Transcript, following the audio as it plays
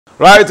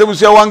Right, we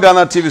see one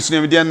Ghana TV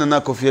cinema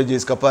na Kofi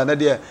Agyes kapa na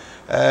de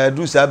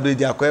do say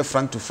abredi akoy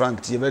frank to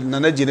frank tie na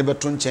na je ne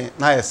beto nchen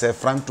na ye say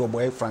frank to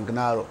boy frank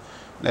naro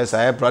na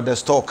say brother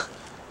stock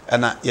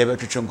na ye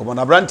betwetwe nkomo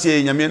na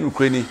brantie nyame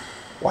nukreni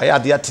wa ya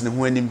de atene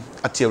ho anim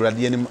ate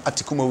awrade anim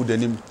ate kuma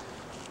wudanim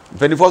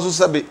mpenifo so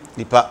sabe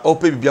nipa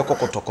ope bibia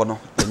kokotoko no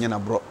enye na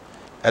bro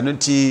eno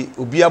nti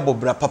obi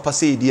abobra papa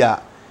say di a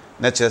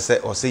na kire say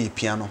o say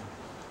piano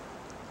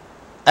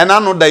ena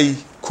no dai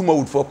kuma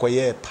wood for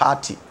koye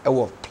party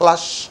ewo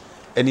Plush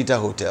Anita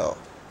Hotel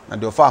na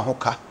de ofa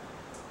hoka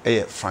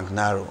Frank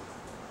Naro,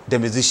 the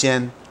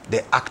musician,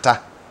 the actor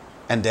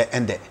and the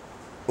ender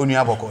onu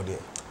aboko de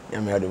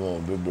nyame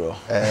adom big bro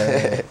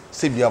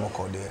say bi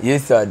aboko de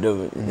yes I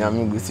do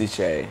nyame gusi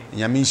chai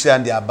nyame sha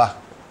and aba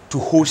to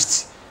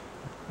host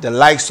the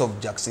likes of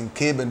Jackson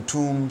Cabe and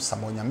Tomb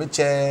Asamoah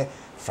Meche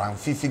Frank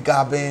Fifi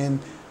Gabin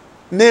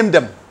name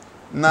them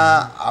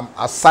na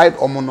aside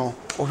omono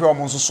ohwe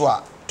omonso so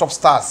a top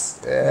stars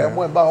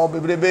mo eba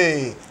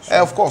obebrebe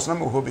of course na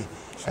mo hobby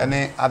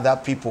any other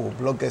people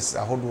bloggers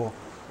ahodo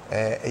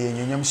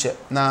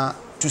na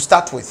to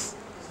start with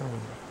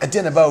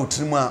again about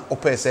trima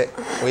opese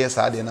oye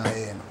saade na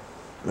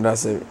no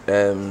that's it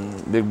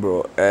big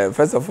bro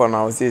first of all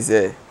I will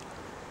say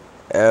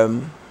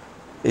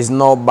it's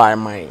not by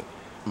my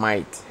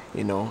might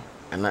you know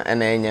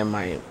and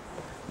my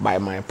by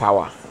my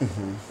power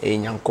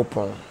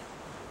nyankopon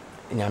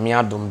nyame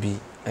adom bi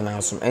na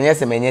asum enye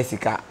se menye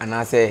sika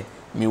ana se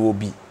mi wo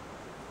bi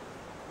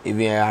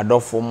even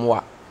adofo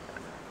mo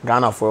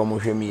Ghana for mo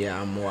hwe mi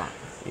ya mo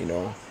you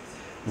know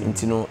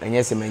intino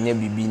enye se menye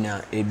bibi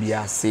na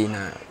ebia se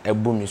na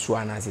ebo mi so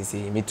ana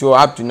se me to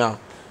up to now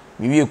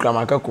mi wi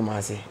ekramaka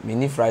kuma se me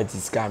ni fright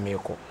sika me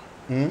ko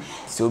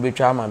so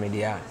betwa ma me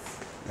dia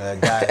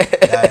guy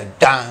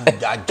gang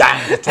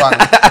to one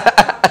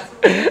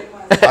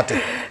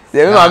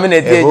se me ma me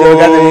na tie jo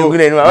ga se gu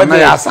na ni ma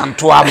na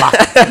asanto aba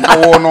na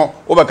wo no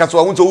wo be ka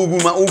so wo nso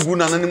ugu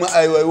na nanim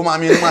wo ma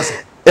me ni ma se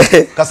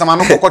kasama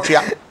no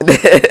kokotwa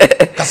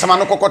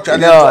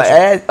no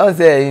I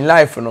say in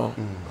life no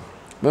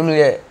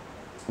me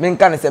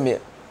can say me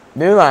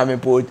ma me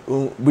po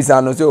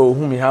busa no so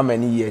who me how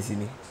many years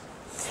ni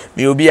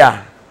me obi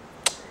a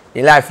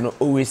in life no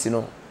always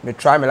no me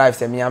try my life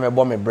say me am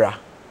bo me bra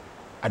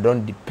I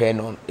don't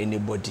depend on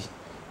anybody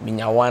me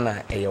nya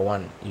one a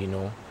one you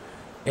know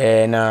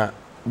na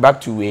back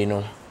to we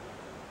no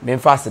me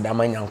fast da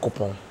man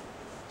yankopon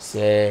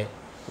say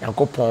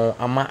yankopon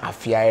ama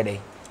afia ere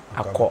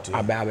akọ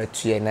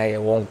abetu na ye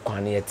won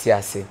kwan ye ti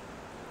ase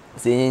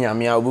se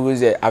nyame a obugo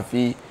ze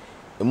afi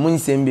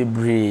emunsem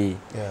bebre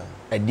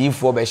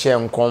adifo be hye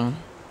nkom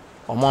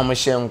omo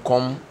hye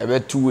nkom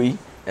ebetu wei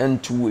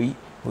entu wei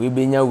we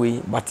benya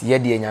wei but ye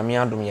de nyame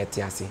adom ye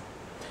ti ase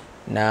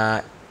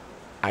na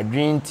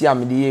adwin ti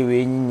amede ye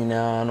we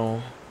nyina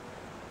no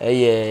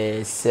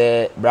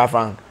se bra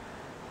Frank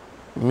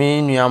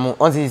me nuamu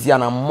on say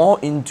na more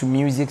into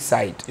music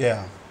side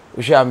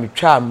we shall me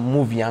try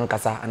movie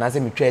ankasa and I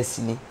say me try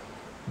sini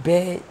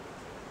be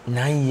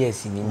 9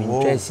 years ni me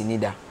try sini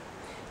da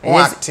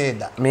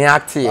me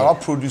acted I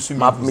produce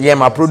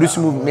my produce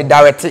movie me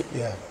direct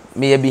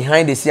me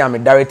behind the scene me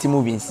direct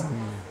movies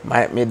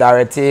me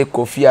direct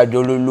Kofi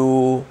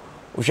Ajololo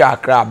we shall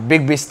cry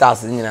big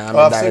stars you know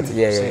me direct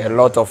a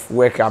lot of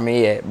work I mean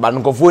here but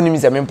no phone me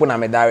say me put na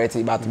me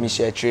direct but me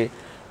share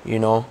you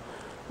know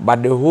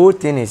but the whole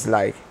thing is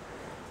like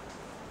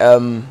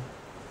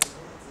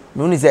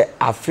me say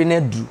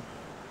afine du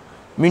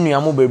me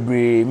nuamo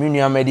bebre me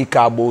nua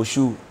medical bo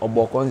shoe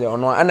obo concept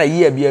ono ana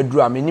ye bia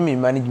duru am ni me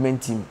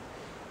management team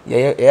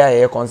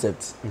ye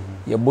concept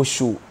ye bo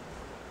show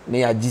ne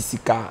ya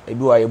jisika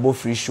ebi wa ye bo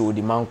free show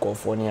the man call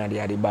for ni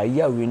ade ba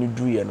ye we ni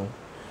duru ye no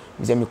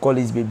me say me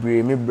colleagues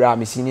bebre me bra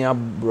me senior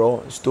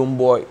bro Stone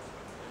Boy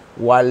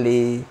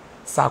Wale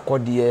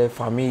Sakode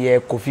family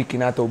Kofi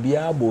Kinata obi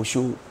a bo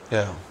show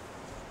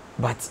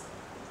but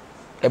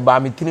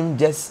about me team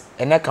just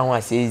and I can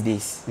want 6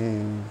 days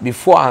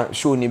before I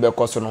show ni be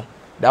cost no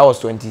that was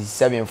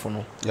 27 for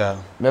no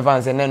me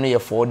fan say no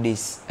 4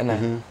 days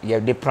and you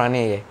the plan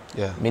here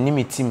me ni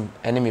me team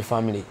and me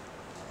family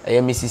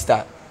my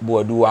sister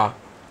Boadua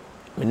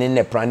me ni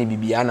ne plan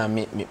bibia na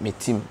me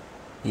team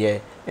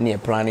and your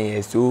plan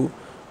here so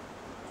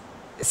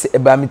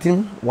about me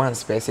team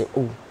once per say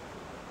oh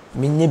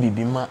me nye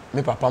bibi ma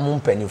me papa mo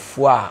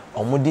mpanifo a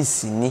omodi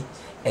sini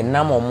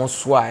enam omo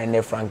so a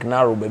ene Frank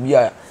Naro ba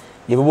bia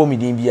ye bobo mi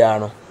din bia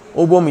no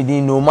obo mi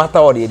din no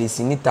matter what they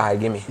sini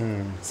tag me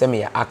say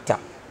me actor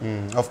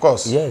of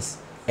course yes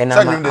and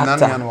I'm an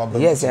actor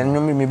yes and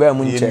me ba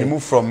mu nche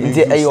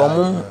nti e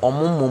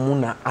omum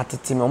na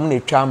atete me omum na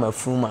twa ma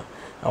fruma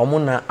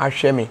omum na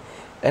ahwe me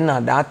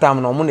na that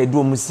time na omum na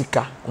do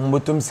musika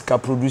ombotom sika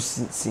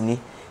produce sini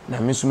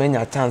na me so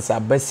manya chance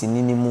abasi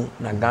nini mu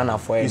na Ghana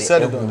for it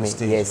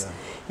yes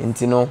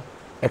nti no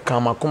e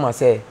kama kuma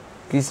say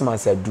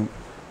Christmas adu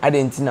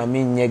adenti na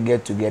me nye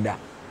get together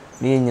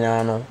ne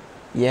nyina no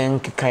yen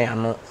kekan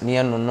ano ne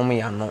yen nonom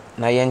ya no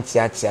na yen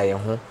chiachia ye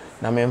ho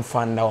na me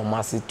mfanda o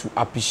mase to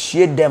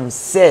appreciate them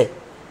say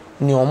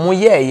ni omo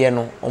ye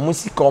no omo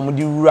sika omo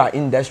di wura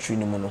industry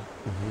ni mu no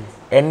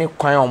ene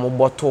kwan omo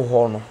boto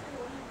ho no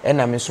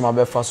ena me so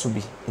mabefa so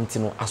bi nti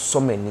no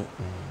asomani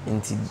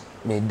nti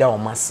me da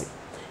omase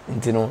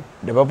nti no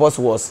the purpose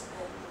was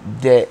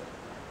the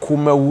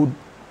Kumawood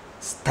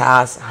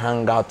Stars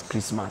Hangout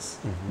Christmas.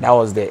 That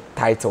was the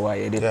title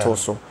I did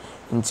also.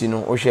 Nti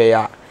no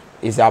Oshaya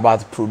is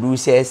about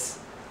producers,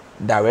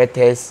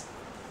 directors,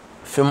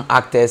 film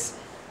actors,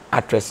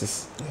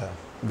 actresses. Yeah.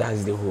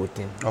 That's the whole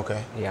thing.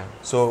 Okay. Yeah.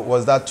 So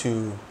was that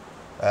to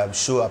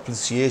show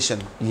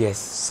appreciation? Yes.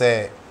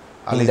 Say,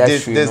 at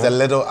least there's a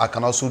little I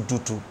can also do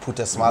to put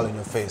a smile on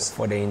your face.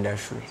 For the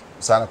industry.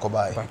 Sana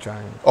Kobai.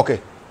 Okay.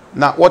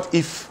 Now, what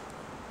if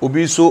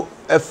Obi so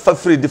a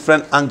free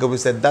different angle? We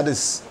said that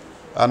is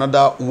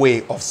another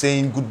way of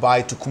saying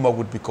goodbye to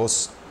Kumawood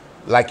because,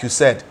 like you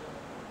said,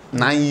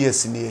 9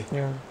 years in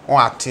here, on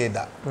acted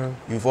that.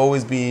 You've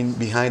always been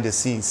behind the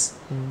scenes.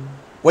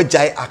 What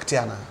jai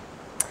acting now?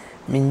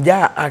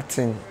 Minja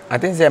acting. I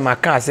think say my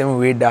car same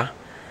way da.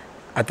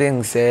 I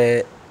think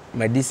say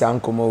my this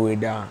uncle way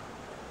da.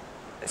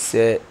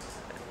 Say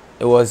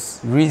it was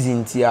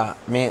reason here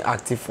me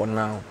active for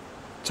now.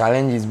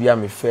 Challenges be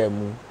me fair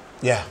mu.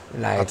 Yeah.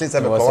 Like I think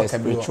it was a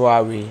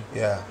spiritual way.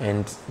 Yeah.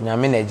 And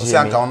nyame na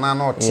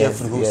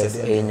Jimmy. Yes,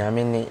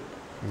 nyame ni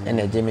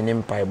energy me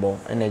mpaibo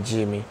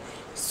energy me.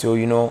 So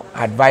you know,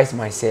 advise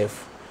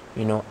myself,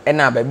 you know,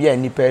 and I baby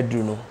any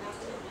pedro no,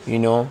 you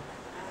know,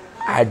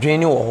 I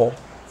drain wo ho,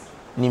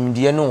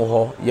 nimdie no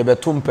ho, ye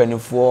beto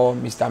mpanifo,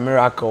 Mr.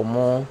 Miracle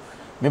mo,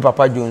 me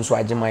Papa Jones so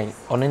agyemai,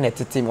 ono na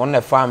tete me, ono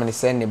na family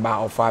send ne ba,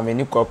 of family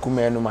ni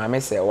Kwaku no ma me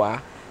se wa,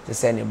 se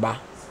send ne ba.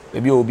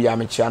 Baby obi a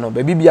me chia no,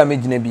 baby bia me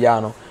gina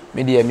bia no,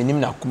 me de me nim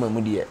na kuma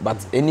mu de, but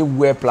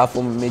anywhere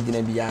platform me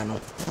gina bia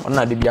no, ono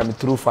na de bia me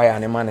through fire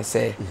ne man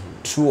say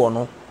true or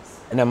no,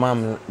 and a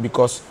man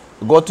because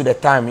go to the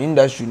time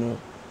industry no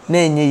na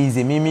enye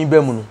easy me ba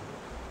mu no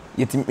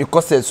yetimi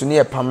because so na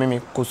e pam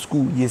me ko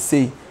school ye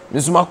say me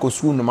so ma ko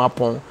school no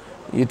mapon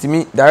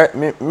yetimi direct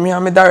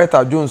me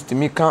director Jones to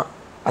me kan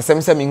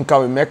asem se me nka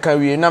we meka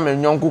we na me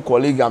nyonko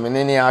colleague am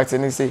ne act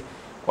ne say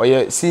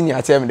oye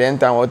senior term the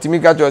time o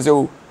timi ka cho say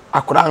o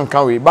akura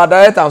nka we but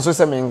director so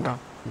se me nka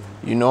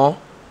you know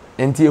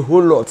enti a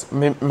whole lot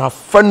me ma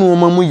fa no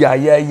mamu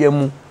ya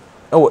mu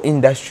e wo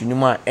industry ni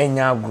ma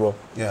enya agro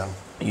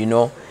you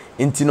know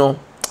enti no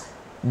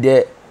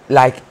the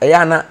like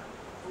ayana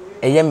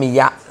me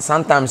ya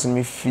sometimes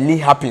me feel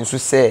happy so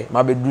say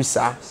ma be do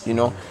sa you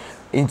know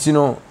you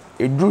know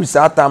e do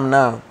sa time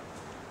na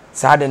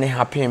sa de ne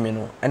happy me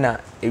no na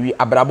ewi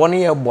abrabo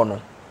ne ye bo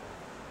no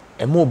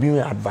e mo bi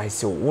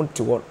advice want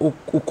to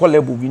o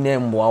collab bi na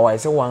mbo awa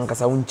say wan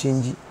kasa won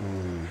change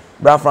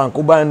bra frank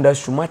uba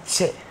industry ma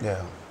che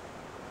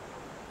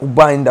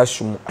uba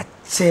industry mu a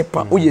che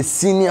pa o ye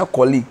senior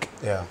colleague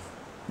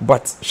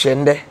but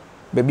shende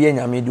baby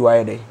enyame di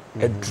wa dey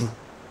edru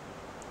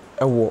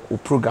ewo o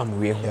program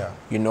we ho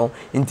you know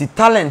inti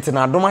talent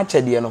na adoma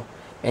chede no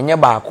enye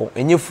baako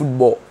enye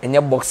football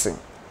enye boxing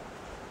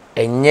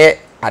enye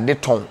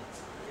adeton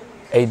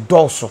e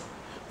doso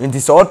inti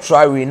so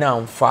try we na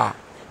amfa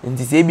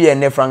inti se bi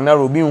ene frank na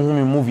robi hu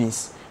me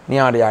movies ni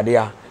ade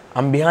a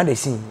I'm behind the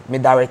scene me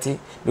direct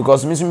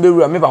because me sun be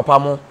me papa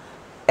mo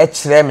e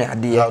kire me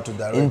ade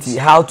inti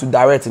how to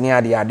direct ni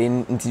ade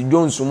inti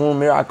Jones mo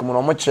Miracle mo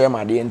mo kire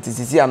me ade inti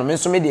sisi ano me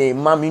so me de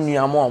ma me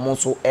nua mo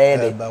so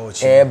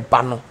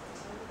ba no.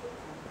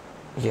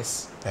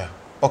 Yes. Yeah.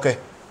 Okay.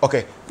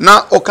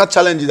 Now, okay,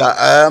 challenge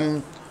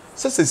that.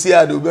 So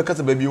here the we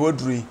kata baby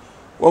wodri.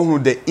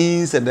 One the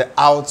ins and the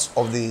outs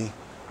of the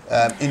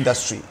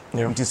industry.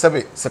 Nti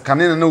sabe se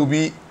kanena na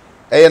obi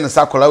na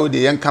sakola we the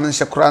yan kan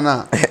shekura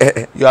na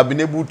you have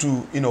been able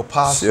to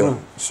pass through.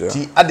 Sure.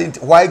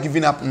 Why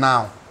giving up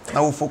now?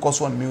 Now we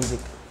focus on music.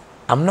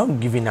 I'm not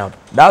giving up.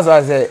 That's why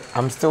I say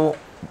I'm still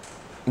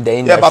in the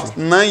industry. Yeah, but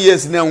 9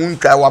 years now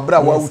unka wabra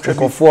wa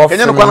utwa.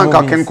 Kenya no kwa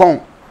nka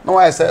kenkon. No,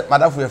 I said,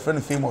 Madam, we are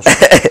friend famous.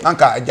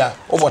 Nanka Aja,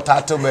 over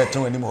title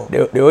better anymore.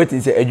 The what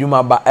is a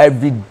Juma ba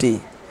every day.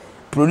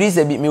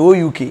 Producer beat me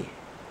UK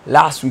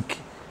last week.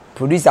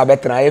 Producer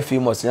better I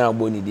famous now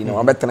boni di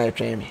no better I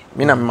train me.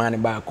 Me na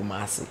man ba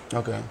Kumasi.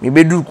 Okay. Me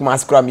be do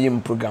Kumasi kra me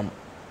program.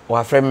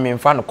 Or friend me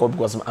fan call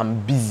because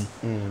I'm busy.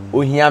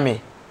 Oh hear me.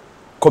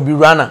 Kobe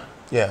Runner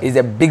is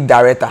a big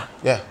director.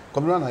 Yeah.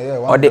 Kobe Runner, yeah.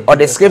 Or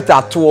the script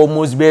at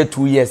almost be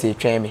 2 years he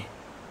train me.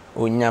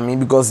 Onyami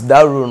because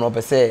that rule no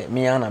per se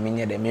me and me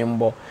near the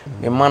member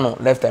me man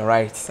left and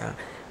right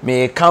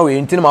me can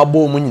we ntin ma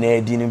bo mu nyina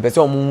edi ni per se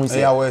omu hu se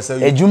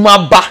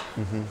ejuma ba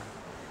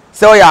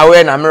say o ya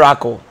we na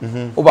Miracle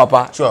o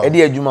papa e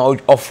dey ejuma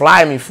o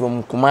fly me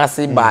from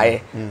Kumasi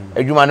by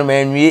ejuma no ma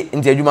nwie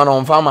nti ejuma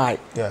no mfa ma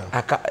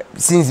aka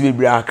since be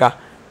bra aka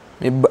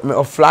me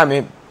o fly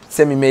me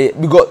say me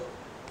because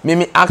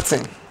me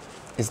acting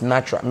is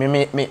natural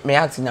me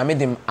acting I made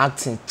them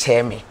acting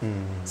chair me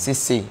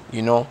see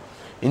you know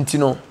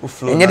intino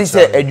enye dey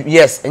say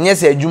yes enye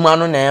say adwuma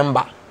no na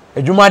emba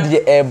adwuma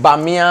de eba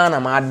me na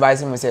my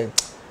advice me say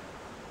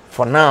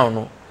for now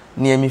no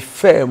near me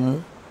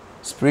firm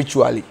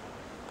spiritually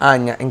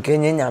anya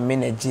nkenye nyame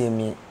na je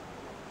me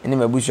any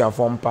my bush and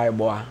form pie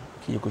boy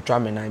you could try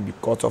me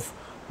because of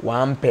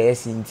one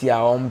person tia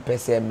one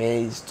person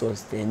may to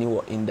stay in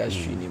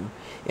industry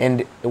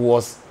and it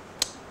was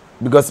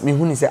because me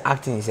who say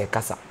acting is a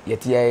kasa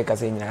yet yeah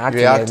kasa in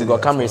acting go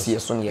camera see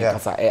so yeah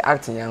kasa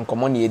acting and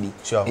common yedi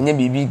enye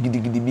bibi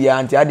gidigidi bia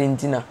anti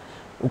adentina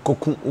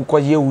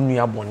ukoye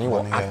unu abone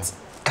wo act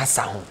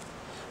kasa ho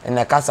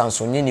na kasa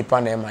so nye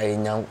nipa na ma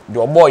enya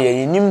do boy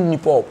ye nim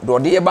nipa do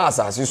de ba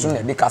asase so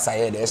na de kasa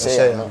ye de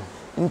say no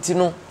nti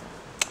no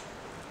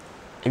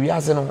ebi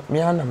ase no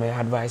me ana me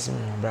advice me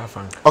bra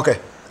frank okay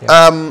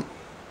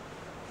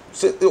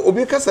so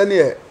obi kasa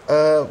ne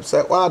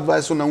say what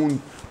advice so na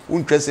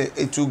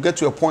to get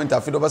to a point I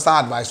feel over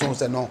some advice so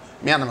say no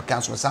me ana me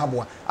cancel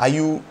sabo are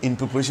you in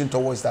preparation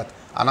towards that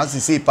and as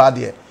you say part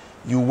there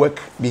you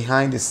work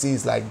behind the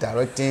scenes like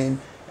directing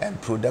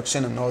and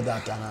production and all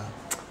that and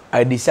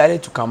I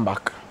decided to come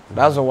back.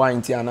 That's why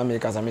in Tiana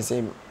make as I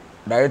say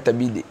director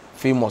be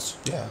famous.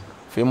 Yeah.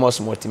 Famous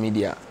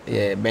multimedia.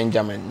 Yeah,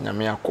 Benjamin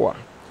Namiakwa.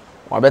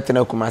 Wa better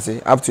na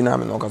Kumasi. Up to now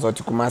me no kaso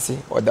to Kumasi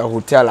or the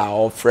hotel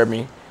or offer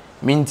me.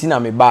 Minti na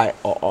me buy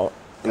or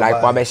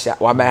like wa be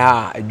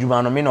ha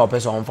adwuma no me na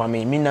opese on fa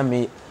me. Me na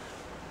me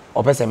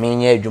opese me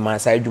nye adwuma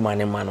sai adwuma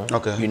ne ma no.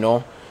 Okay. You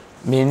know.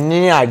 Me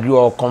ni agree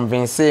or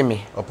convince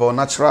me. Upon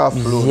natural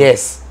flow.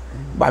 Yes.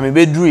 But me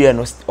be dru ye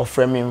no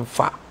offer me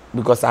fa.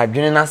 Because I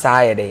didn't na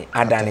say dey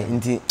adane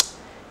nti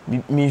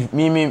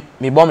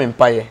me bomb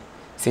empire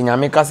say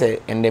nyameka say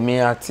ende me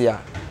atia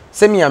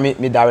say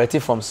me direct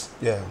films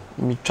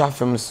me twa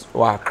films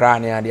wa Accra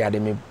na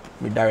ade me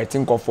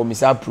directing for me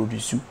say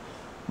produce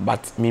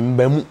but me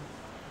mbamu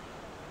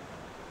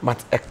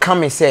but e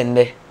come say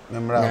ende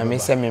nyame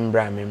say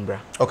membra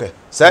okay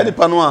say the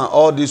panwa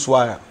all this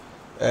while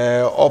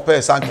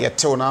ope sank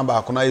yetew na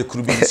ba ko na ye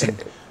kuru bi sim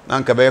na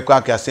nka be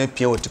kwa ka say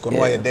pia otiko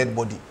no dead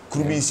body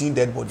could be seen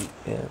dead body.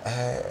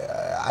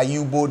 Are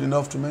you bold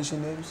enough to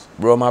mention names?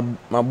 Bro,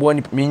 my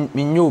boy, me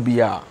knew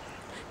be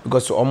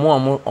because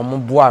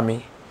omo boy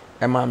me,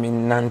 ema me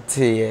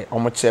nante,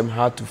 omo chem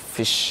how to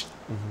fish.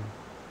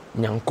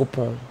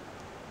 Nyankopon.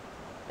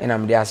 And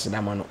I'm there say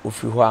that man,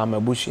 if you are my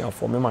bush and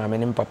for me, my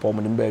name papa,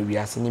 omo nimbe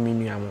wiase ni me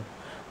nuamo.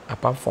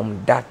 Apart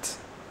from that,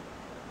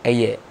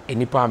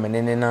 enipa me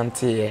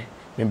nante,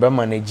 me be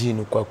manage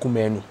no Kwaku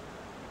menu.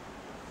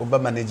 Oba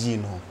manage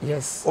no.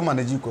 Yes. O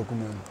manage Kwaku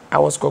menu. I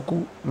was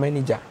Kwaku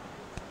manager.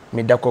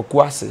 Me da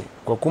Kwaku ase.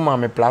 Kwaku ma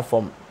me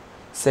platform.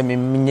 Se me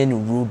menye ni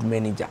road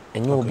manager.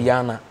 Enye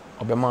obiara na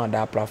obema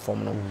that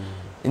platform no.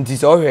 Nti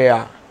so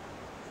here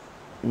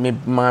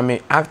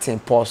me acting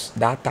post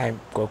that time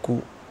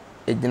Kwaku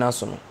ejina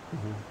so no.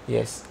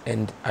 Yes,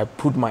 and I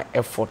put my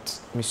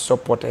effort, me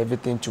support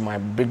everything to my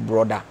big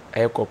brother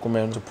Kwaku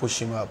menu to push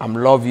him up. I'm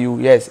love you.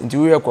 Yes,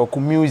 until we hear Kwaku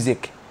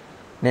music,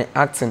 then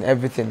acting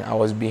everything I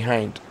was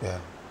behind. Yeah.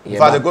 Yeah,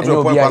 Father, go to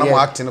a point where I'm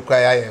acting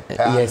cry.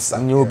 Yes,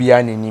 no be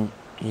any,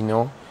 you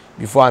know.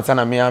 Before I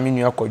sana me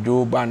new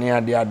kojo ba ne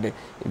ade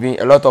even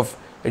a lot of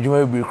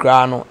ejuma be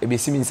cry no e be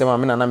see me say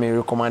me na me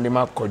recommend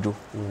ma kojo.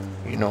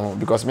 You know,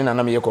 because me na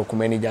me Kwaku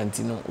manager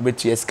ntino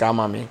obetu eska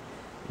ma me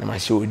na ma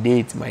show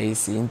date my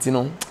AC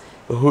ntino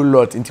a whole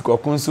lot into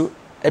Kwaku nso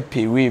e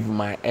pay wave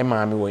my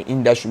ema me we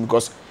industry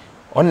because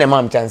on the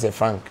mam chance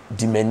Frank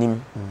di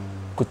manim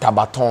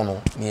kutabaton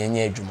no ne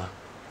enye ejuma.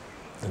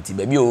 Nti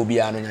baby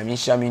obi ano nyame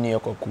hia me ne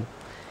Kwaku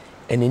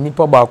ene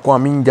nipa ba ko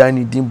aminja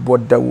ni din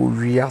boda wo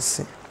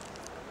wiase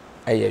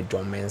aye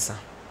John Mensah.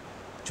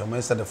 John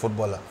Mensah the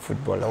footballer,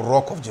 the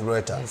Rock of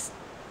Gibraltar. Yes.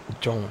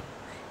 John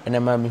ene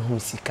ma me hu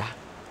sika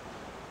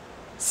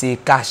say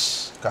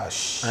cash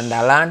and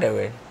the land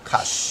away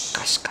cash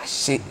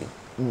say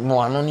no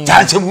ano ni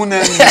chache mu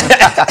na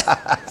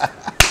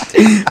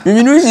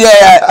me nu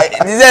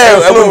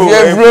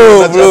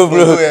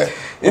bro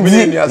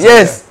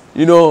yes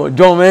you know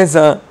John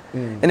Mensah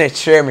and it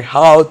share me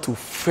how to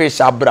fish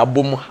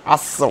abrabom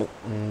hustle.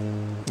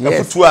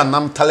 Yes.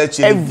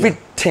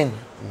 Everything.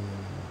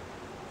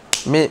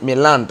 Me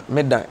land,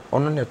 me die.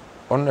 On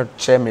the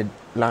chair me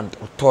land,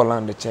 or tall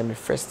land the chair me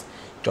first.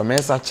 John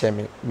Mensah chair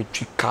me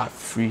tree car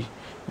free.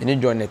 Me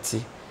need join it.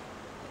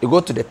 You go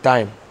to the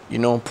time, you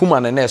know, Puma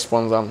and the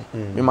sponsor.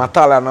 Me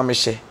matala na me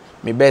share.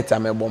 Me better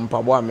me bo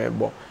mpabo me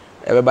bo.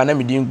 Everybody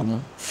me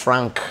dingum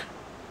Frank.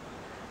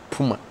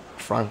 Puma.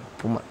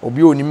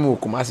 Obi oni mi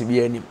okumasi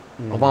bi anim.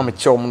 Oba me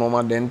chew no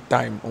ma den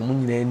time omu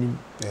nyina anim.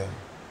 Yeah.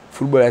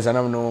 Footballers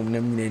anam no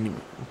nyina anim.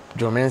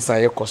 John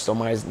Mensah ye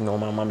customize no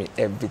mama me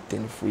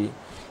everything free.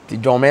 Ti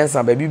John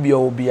Mensah baby bi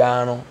obi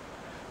ano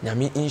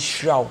nyame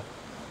inshraw.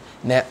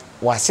 Na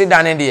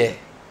waseda ne de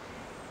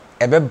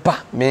ebeba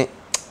me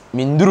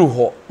nduru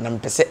ho na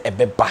mpese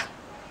ebeba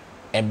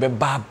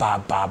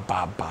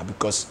ba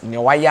because ne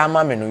waya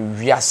ma me no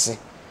wiase.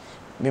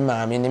 Me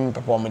ma me ne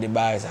papa mo de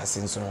ba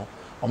asase nso no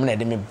omo na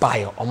de me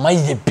buy o ma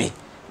yebe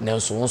na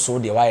so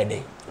de why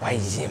dey why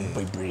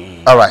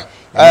yebe. All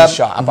right,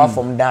 sure apart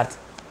from that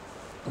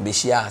be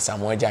share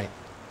Asamoah.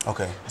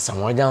 Okay,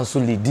 Asamoah so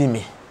lead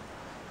me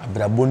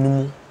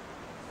abrabonimu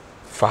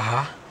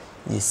faha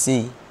you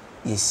see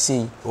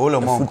all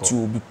among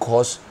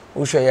because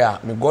Usha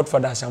my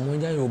godfather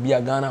Asamoah you be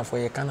a Ghana for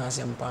your Kana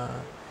Sempa.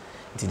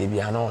 Until they be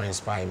no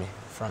inspire me.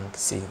 Frank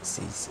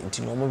says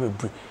until no more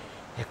be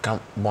you come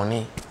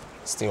Bonnie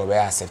still obey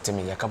accept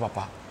me, your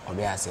papa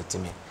obey accept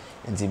me.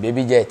 Until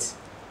baby jet,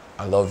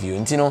 I love you.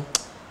 Until no.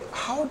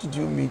 How did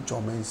you meet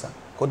John Mensah?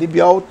 Could they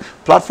be out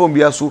platform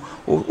be so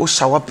or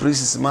shower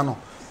praises mano?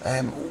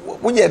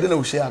 When you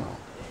didn't share no.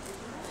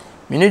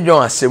 Me no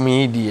John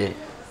Asamoah dear.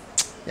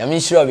 I mean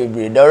sure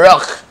be the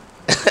rock.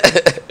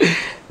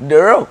 The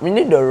rock, we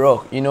need the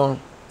rock, you know.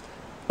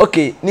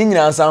 Okay,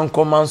 Nina sound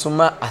command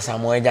suma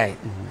Asamoah Gyan.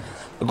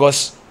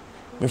 Because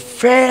the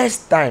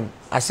first time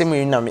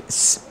Asamoah na me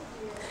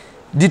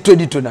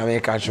dito na me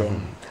catch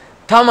on.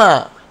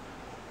 Tama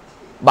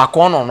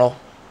bakono no.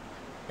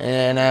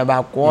 Na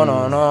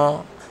bakono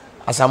no.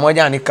 Asamoah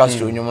Gyan ni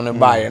Castro nyumo no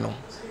bae no.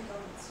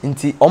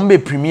 Nti ombe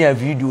premiere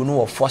video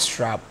no first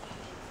rap.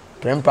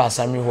 Prempa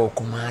Asamoah ho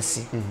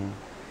Kumasi.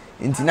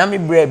 Nti na me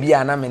bra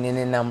bia na me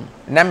nenam.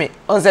 Na me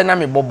onse na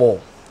me bobo.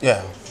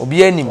 Yeah.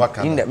 Obi anim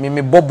in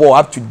me bobo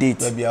up to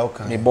date.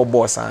 Me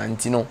bobo san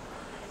nti no.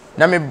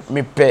 Na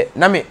me pe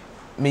na me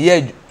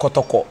ye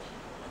kotoko.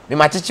 Me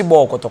machichi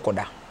ball kotoko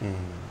da.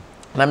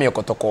 Na me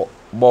kotoko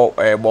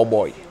ball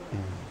boy.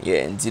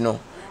 Yeah, nti no.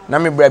 Na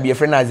me bra be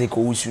friend as e ko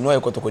usu no e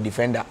kotoko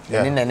defender.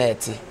 Ni na na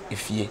eti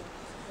efie.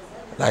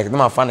 Like no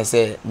my fan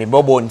say me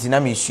bobo nti na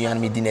me suan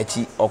me di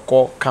nachi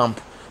oko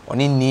camp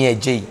oni ni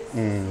eje.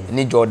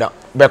 Ni Jordan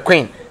be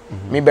queen.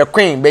 Me be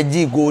queen be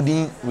ji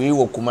golden we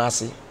wo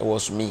Kumasi it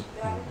was me.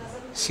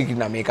 Secret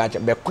na me catch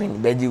be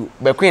queen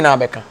na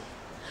beka.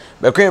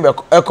 Be queen be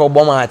eko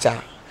boma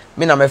acha.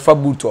 Me na me fa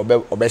boot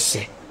obe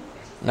she.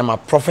 Na ma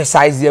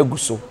prophesize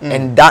aguso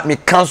and that me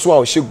cancel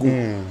our she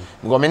go.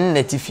 Because me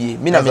netifie.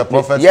 Me na me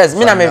yes,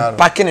 me na me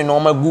packing in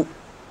normal gu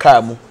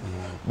car mu.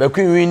 Be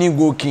queen we ni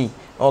go king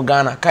or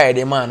Ghana kai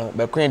de man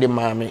be queen de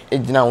mama e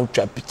gina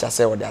utwa picture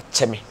say we dey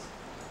ache me.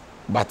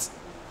 But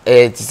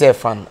it is a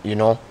fun, you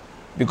know,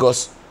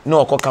 because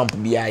no ko camp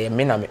bia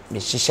me na me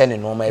hihye ne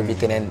normal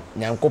everything and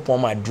nyankopon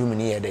ma dream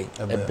ni yede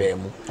ebe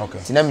mu.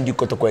 Ti na me di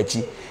kotoko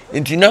achi.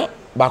 Nti na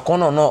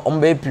bakono no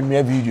ombe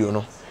premiere video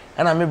no.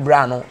 Ana me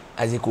bra no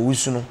azeko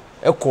wusu no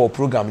e call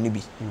program ni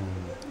bi.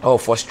 Oh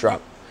first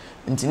trap.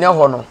 Nti na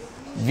ho no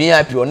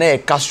VIP o na e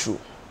Castro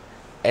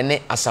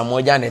ene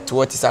Asamoah Gyan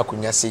network ti sa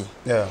kunya sei.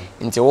 Yeah.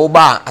 Nti wo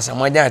ba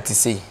Asamoah Gyan ti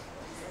sei.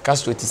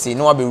 Castro ti sei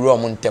no wa be ru o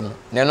ntem.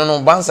 Na no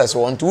bansa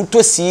so nti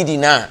uto CD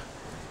na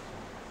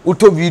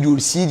uto video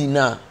CD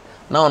na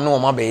no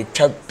ma be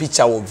twa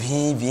picture of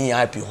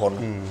VIP ho no.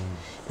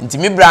 Nti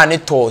me bra ne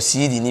to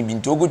CD ni bi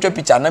nti ogotwa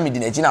picture na me di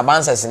na ji na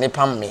bansa ne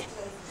pam me.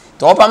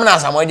 To pam na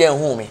Asamoah Gyan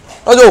hu me.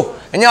 Ozo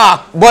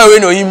enya boy we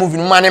no yi movie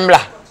no ma ne mbla.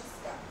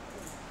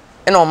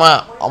 Eno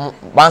ma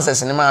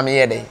bansa ne ma me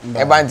ye dey.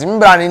 E ba nti me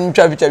bra ne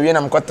twa picture we na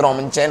me kwetro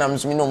me nche na me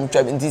so me no me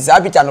twa nti sa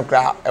picture no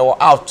kra e wo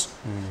out.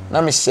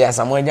 Na me share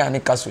Asamoah Gyan ne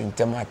kaso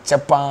ntem a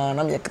chepa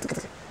na me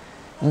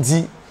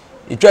nti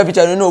e twa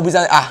picture no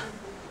obusa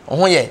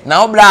oh yeah,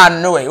 now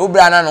brand no way,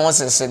 Obran and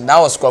nonsense. That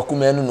was Kwaku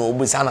menu no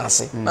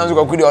busanase. Now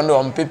Kwaku the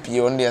on pepi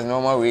on the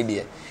normal way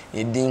there.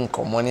 He didn't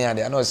come money and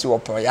I don't see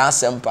what per ya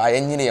sempa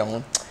engineer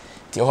on.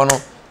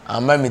 Tihono,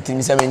 I'm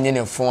meeting some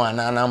engineer phone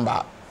and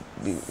number.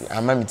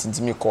 I'm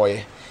meeting me call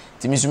ye.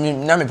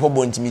 Timisumi na me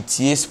pobo ntimi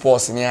tie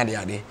sports ni ade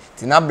ade.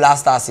 Ti na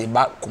Blaster say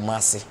back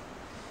Kumasi.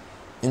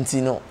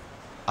 Nti no,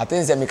 I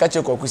think say me catch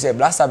Kwaku say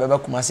Blaster be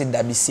back Kumasi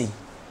dabi say.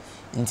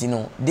 Nti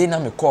no, dey na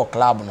me call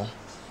club no.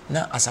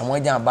 Na Asamoah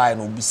Gyan bae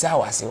no bisa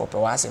wase ope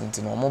wase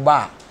nti no mo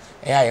ba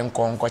ye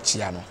nko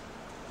chia no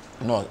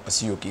no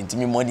osi okay nti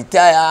me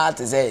monitor ya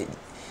te say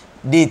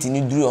date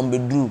ni duru on be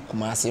duru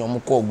Kumasi on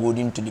call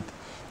golden tulip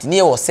nti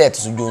ne was set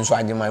so Jonso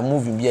Agema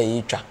movie bia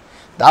ye twa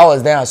that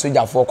was then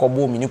soldier for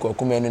kobo mi ni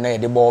Kwaku menu na ye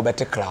de ball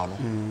better cloud no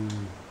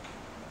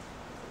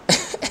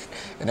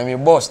na me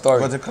boss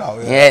story better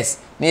cloud yes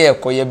ne ye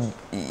ko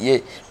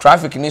ye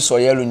traffic ni so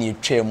yellow ni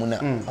etwa mu na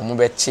omo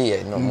be che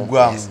ye no mo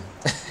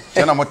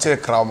Jana mo che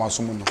crowd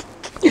masumu no.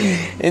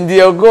 In the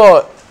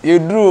go you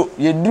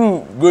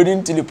do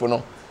golden tulip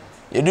no.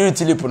 You do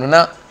tulip no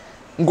na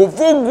go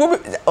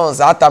on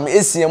satam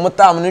esi mo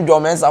tam no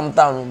John Mensah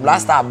tam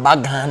Blaster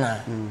bag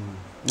Ghana.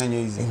 Na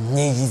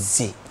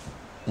easy.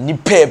 Ni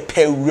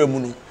pepe wura mu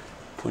no.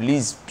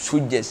 Police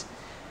soldiers.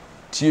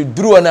 Ti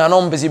duru na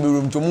no mpese be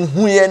room to mu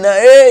hu ye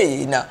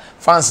na na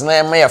fans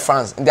na me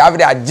fans. Ndi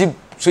avide ajib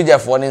soldier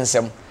for ne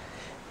nsem.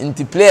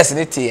 Nti players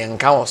ne te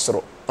enka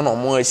osoro. No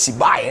more si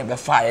buy be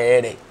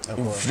fire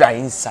fly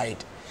inside.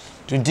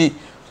 Today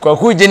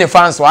Kwaku Gene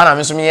fans one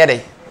am so me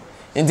yede.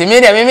 Inti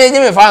me dey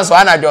me fans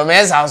one na John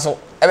Mensah so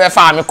e be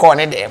fa me call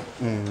ne dem.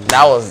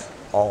 That was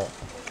all.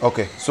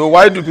 Okay. So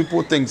why do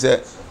people think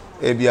that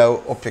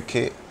Ebia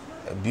opeke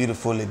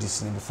beautiful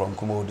ladies from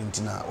Kumo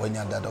Dintina when you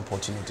had that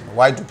opportunity?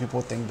 Why do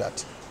people think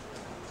that?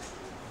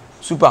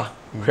 Super.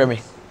 Creme.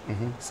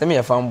 Send me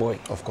a fanboy.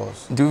 Of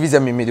course. Do visit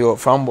me the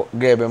fanboy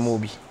girl be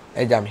movie.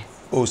 Ejami.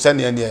 Oh,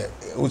 send you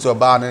uto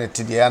ba na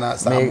tidiana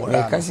Samoa.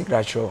 Me kasi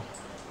kracho.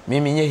 Me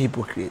nye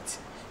hypocrite.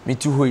 Me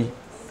too hoy.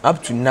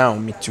 Up to now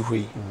me too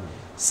hoy.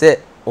 Say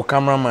o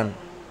cameraman,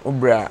 o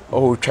bra,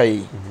 o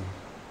try.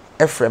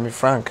 Efrem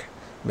Frank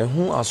me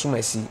hu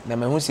Asamoah si na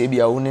me hu se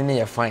bia wo ne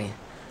ye fine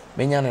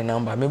menya ne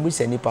number me bu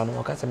se nipa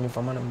no ka se me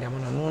fama na me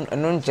ama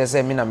no nche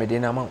se me na me de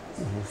na ma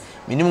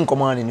minim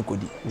nkomo na ni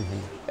kodi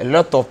a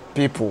lot of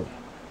people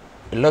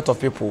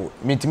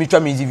me timi twa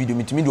me video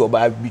me timi do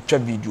oba bi twa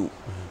video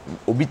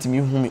obi timi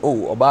hu me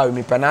oh oba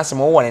me panase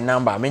mo wo ne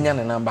number menya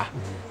ne number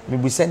me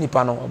bu se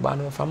nipa no oba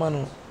no fama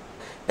no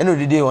eno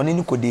de dey oni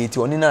ni kodi eti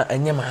oni na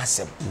anya ma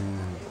asem.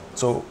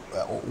 So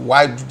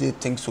why do they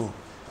think so?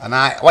 And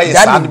why is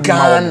that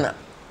Ghana?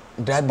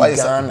 That be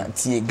Ghana.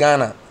 Tie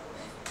Ghana.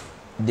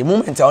 The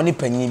moment I only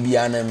penny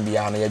bia na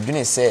you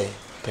dwene say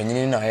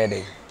penny na here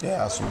dey.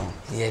 Yeah, Asamoah.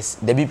 Yes,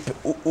 there be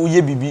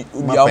uye bibi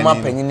ubi ma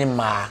penny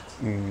ma.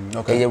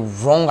 Okay.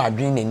 Wrong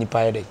adwene na nipa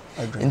here dey.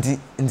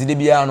 Nti de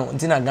bia no,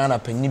 nti na Ghana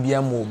penny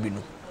bia ma obi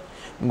no.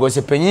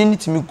 Because penny ni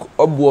timi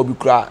obu obi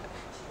kra.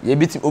 Ye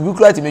bi obi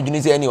kra timi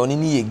dwene say any oni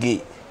ni ye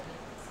gay.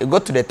 It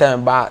got to the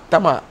time ba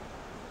tama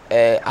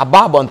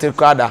ababa until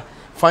crowd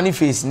funny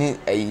face ni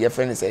your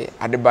friend say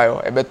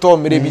Adebayo e beto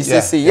mere bi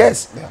say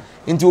yes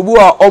into obu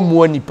a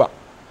omo nipa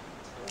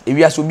e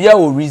wi asobia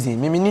o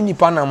reason me ni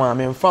nipa na ma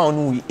me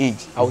found we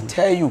age I will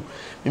tell you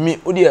me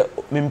odi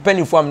me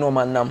mpani fo am no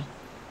man nam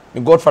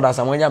me godfather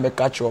Asamoah be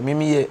catch you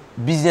me ye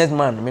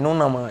businessman me no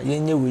na ma ye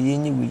nye we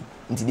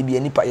into de bi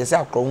nipa ye say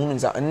akro hu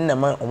nza na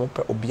ma omo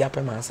pe obia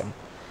pe ma asem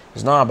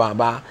it's not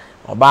about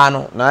oba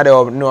no na de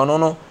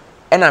no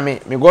and I me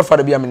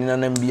godfather be am ni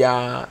na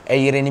bia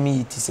eyere ni me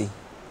yiti say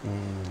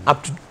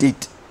up to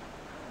date.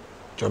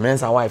 Your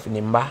Mensah wife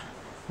nimba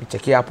me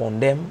check up on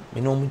them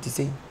me know me to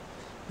say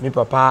me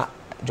papa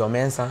your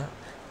Mensah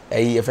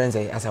your friend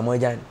say Asamoah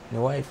Gyan my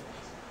wife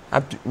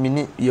up to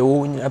me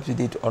you up to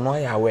date or no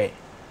ya aware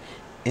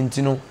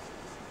into no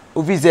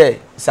ofi say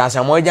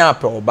Asamoah Gyan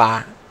pe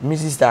oba me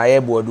sister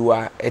airboard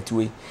wa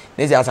etwe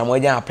na say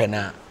Asamoah Gyan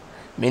apena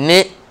me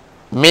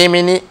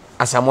ni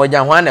Asamoah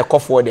Gyan ho na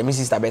call the me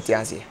sister beti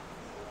ase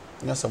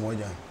Asamoah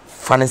Gyan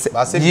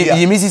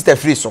you miss sister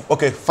free so.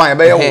 Okay, fine.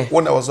 But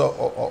when I was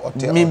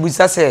me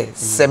busa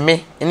say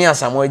me any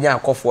Asamoah Gyan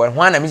akofo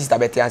ho na me sister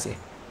beti ase.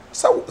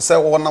 So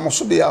when am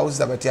so dey house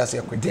sister beti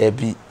ase akwe.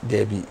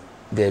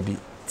 Debi.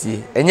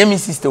 Tie. Enye me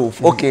sister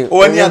of. Okay.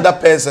 Or any other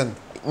person.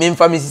 Me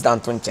family sister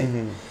anto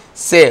nchen.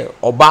 Say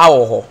oba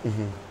wo ho.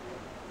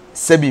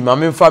 Say bi ma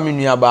me family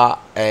nua ba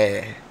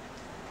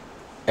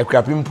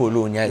ekrapim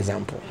polo nya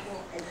example.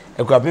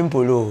 Ekrapim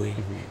polo we.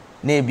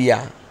 Na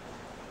bia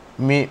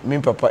me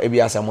papa ebi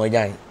Asamoah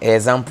Gyan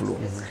example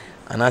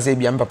and I say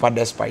bi am papa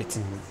despite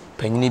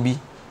panyini bi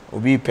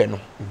obi pe no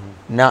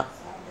na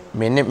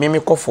me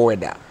go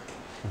forward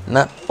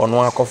na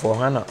ono akofo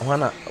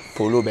hana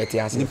polo beti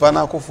ase nipa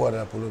na akofo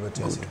da polo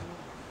beti ase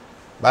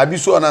ba bi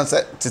so na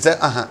say tete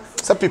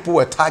some people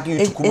were tagging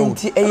you to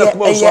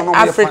come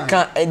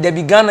Africa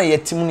the Ghana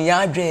yetim no ya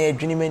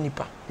adwene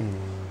manipa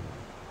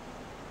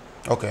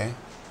okay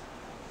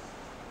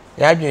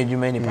ya adwene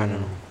manipa no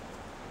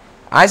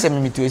I say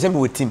me to say me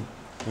with team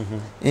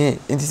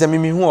nti say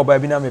me hu oba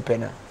bi na me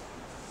pena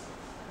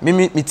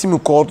me team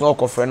call to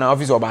offer na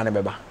office oba na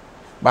beba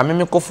ba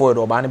me call forward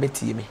oba na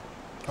betie me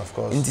of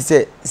course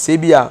nti say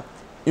bia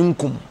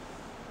nkum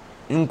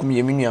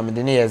ye me nua me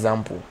de na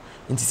example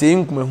nti say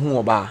nkum hu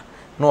oba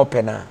na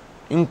opena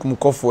nkum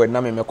call forward na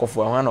me call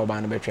forward ho na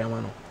oba na betwa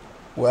ma no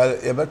well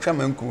e betwa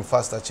me nkum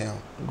faster chain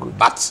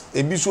but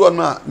e bi so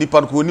na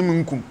nipa ko ni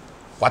nkum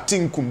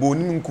watinkum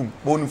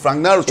bo ni Frank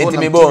Nero so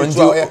na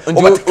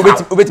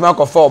obeti ma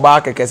ko for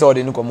ba keke se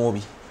ode ni ko mo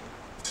bi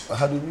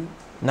how do you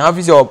na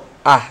office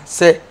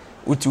say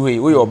utu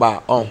we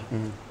oba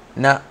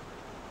na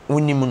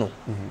unim no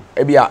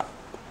e bia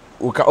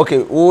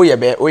okay o ye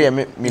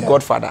me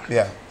godfather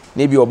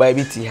na bi oba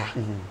bi ti ha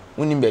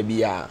unim ba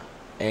bia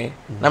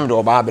na me do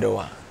oba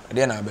abrewa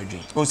de na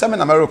abadwi o se me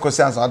na Mero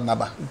questions od na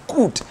ba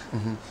good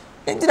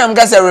enti na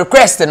mga say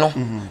request no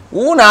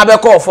wo na abe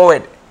call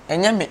forward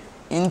enye me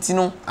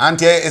intino and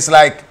here it's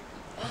like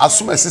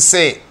Asamoah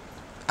say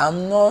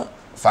I'm not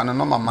fan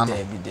no mama no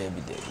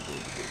Debi.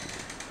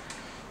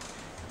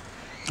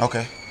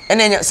 okay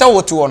enya say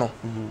what wo no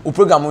o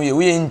program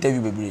we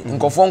interview bebre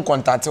nkofo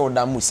contact o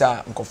da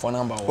musa nkofo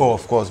number oh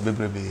of course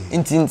bebre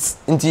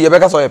inti ye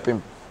beka so ye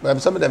pem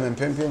but some of them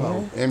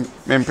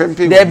empempem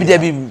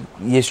Debi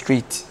ye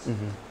straight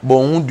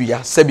bon hu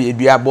dua sabi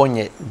edua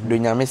bonye do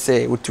nyame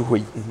say otu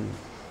hoyi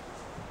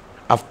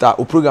after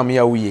o program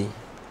ya we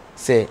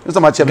say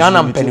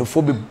Ghana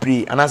mpenifo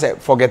bebre and I say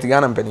forget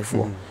Ghana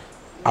mpenifo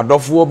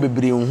adofo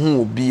bebre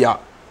hu obi a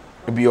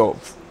ebi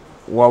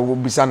wa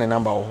bisa ne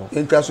number ho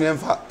intwaso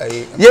yemfa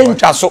ye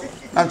ntwaso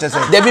na mche say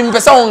there be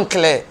mpesa on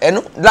clear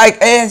eno like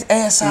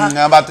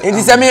sir it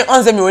is me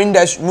on say me in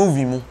that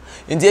movie mu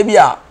nti ebi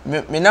a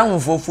me na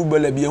hunfo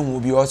footballer bi ehu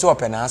obi o say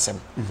open asem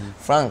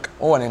Frank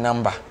o won ne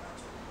number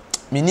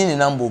me ni ne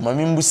number ma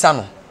me mbusa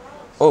no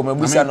o me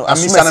busa no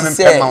Asamoah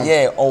say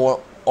yeah o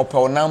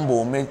open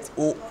number me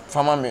o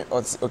fama me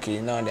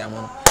okay now they am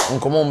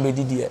nkomo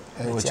mbedidi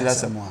o chira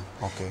Asamoah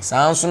okay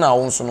sanso na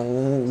wo nso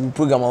no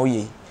program a wo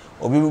ye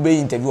obi be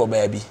interview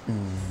oba bi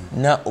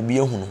na obi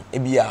ehunu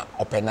ebi a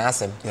open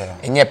asem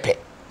enye pe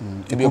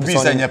obi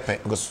say enye pe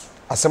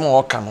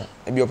Asamoah kano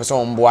e bi opese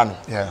omboa no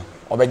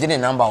obeje ne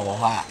number wo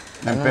ha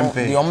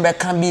di ombe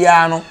kan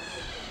bia no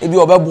e bi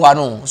obeboa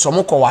no so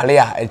mo kowale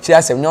a echi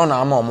asem nyo na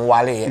ama omo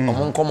wale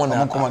omo nkomo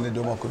na omo ne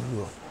do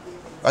makodu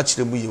a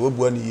chire mu ye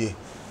webua ne ye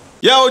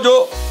yeah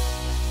ojo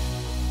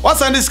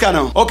what's on this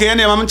channel okay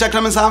ene mam check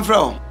na me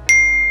sanfrel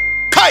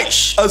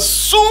Kaish a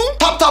soon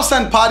tap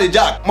send party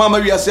jack mama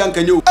we ase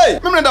ankanyo hey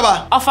memre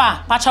daba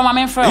ofa pacha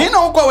mama frel he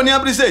na kwa woni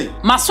abri say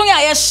maso ya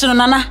ye hye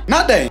nana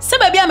na den se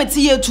ba bia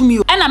meti ye tumi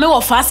o na me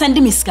wo fa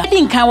send me ska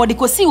di nkan wo de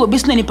kosi wo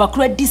bisu nipa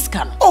kura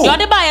diska no yo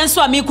de ba ye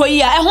nso a me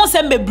koyi a ho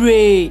sem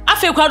bebre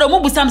afi kwa do mo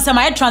busam sem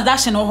a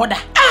transaction ho da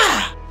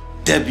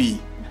Debbie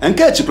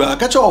enka chibra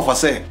ka cho offer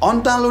say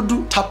on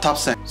download tap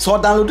send so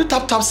download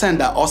tap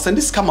send or send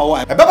this camera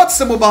wire e baba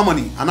to mobile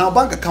money and our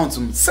bank account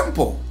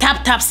simple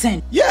tap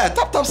send yeah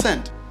tap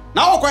send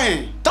now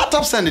okay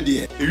tap send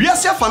there we are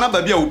say fana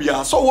ba bia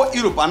obia so wo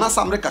Europe and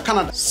America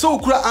Canada so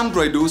kura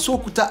Android o so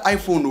kuta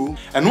iPhone o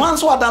and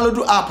once we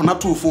download app na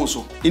to phone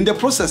so in the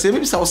process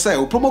maybe say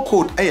promo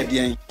code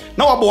ayedian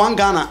na wabo wan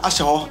Ghana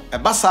ahye ho e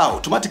basa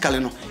automatically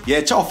no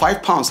ye che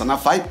 £5 and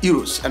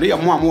 €5 and ye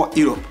mo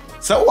Europe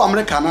so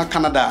America na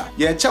Canada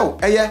ye che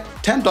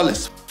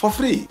 $10 for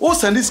free o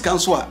send this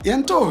cancel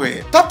yento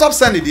we tap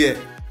send there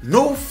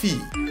no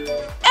fee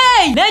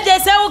hey neje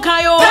se wo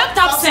kan yo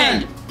tap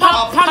send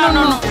papa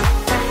no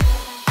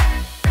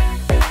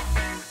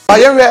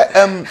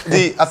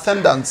the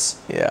attendance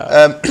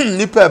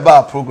nipa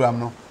bar program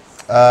no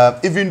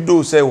even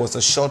though say it was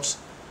a short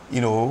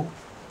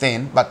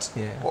thing but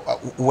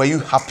were you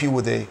happy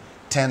with the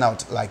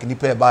turnout like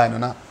nipa bar no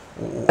na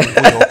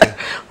okay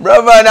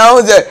brother now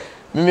say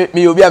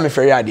me obi am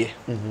fere ade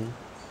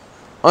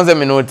on say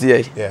me no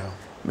tie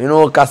me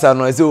no kasa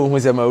no say ohun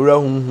say ma wura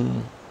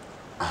hunhun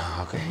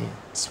okay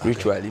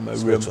spiritually my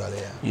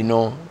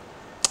room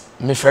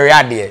me fere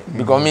ade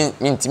because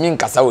me ntimi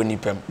nkasa woni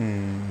pem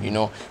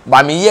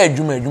but me hear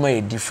adwuma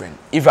is different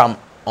if I'm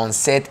on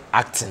set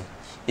acting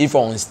if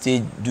I'm on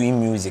stage doing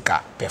music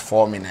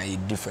performing is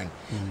different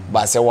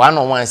but say one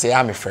on one say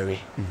I'm fere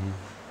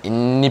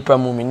nipa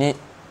mu me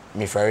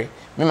fere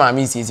me ma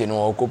me see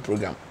no ko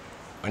program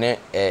one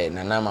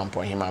nana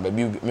mampo hima ba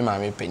bi me ma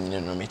me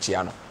panyin no me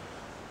chia no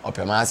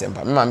opema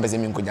asempa me ma me pese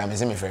me nkoja me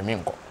se me fere me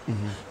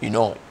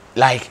nko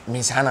like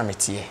me sana me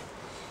tie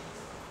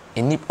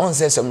eni on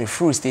say so me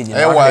full stage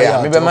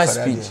me be my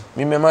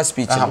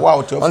speech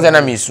on say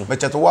na me su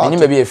me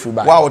be be free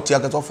ba wow tie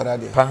ka to fere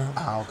ade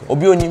okay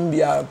obi onim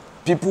bia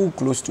people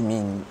close to me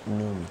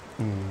know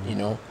me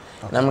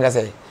na me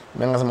say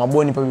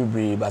mabo ni pa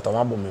bebre but o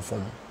mabo me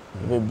form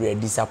bebre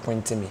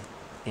disappoint me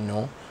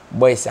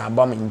boys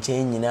abam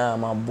nchen nyina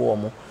mabo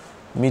mo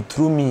me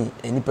through me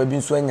eni pa bi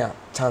nso anya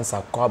chance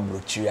akwa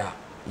brochi a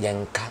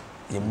yenka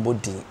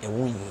yembodi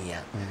ewu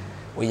yia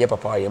oye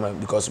papa ye man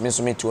because me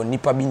so me to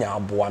nipa bi nya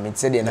aboa me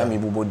say de na me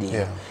bobodi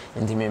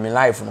nti me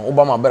life no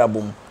oba ma bra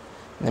bom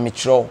na me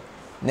chiro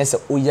na se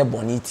oye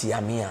boniti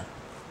ame a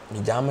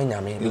me jama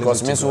nyame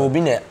because me so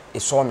obi na e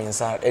so me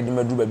nsa e de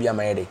madu ba bi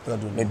ama ye de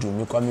medu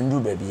me kwa me ndu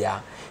ba bi a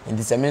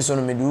nti se me so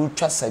no me du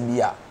twa sabi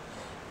a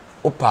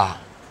opa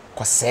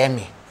kwase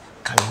me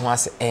ka me ho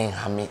ase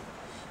ha me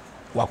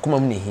wakoma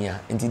mu ne hia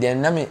nti de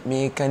na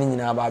me kan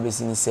nyina ba be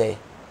sini say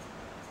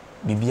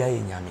bibia ye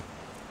nyame.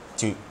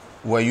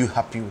 Were you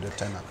happy with the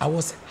turnout? I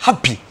was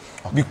happy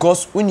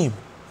because when you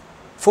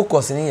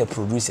focus on your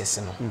producers,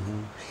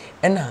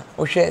 and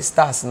now share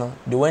stars,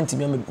 they went to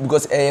me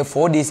because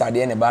 4 days at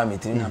the end about me,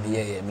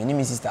 my name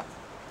is sister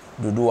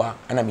Dodua,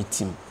 and I'm a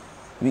team.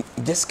 It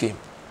just came,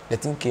 the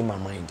thing came my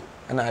mind,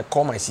 and I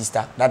call my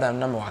sister. That I'm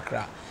not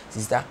Wakra,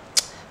 sister,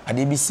 at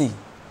ABC,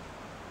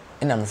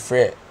 and I'm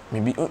afraid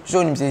maybe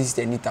show him say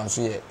sister anytime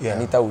so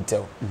Anita will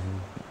tell,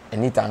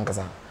 Anita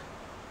Ankaza.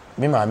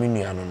 Me ma me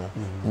nua no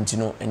nti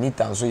no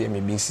anytime so ye me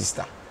big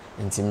sister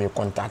nti me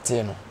contact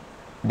no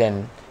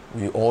then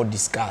we all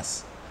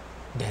discuss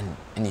then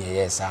any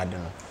yes sad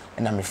no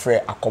and I'm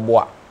afraid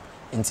akoboa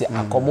nti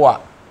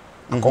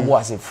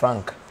akoboa say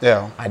Frank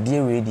ade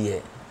we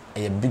dey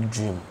a big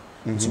dream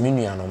nti me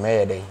nua no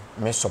me dey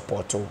me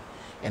support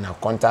and I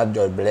contact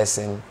Joy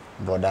Blessing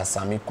brother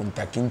Sami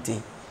Kuntakinte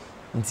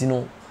nti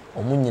no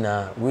omu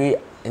nyina we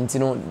nti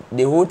no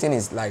the whole thing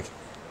is like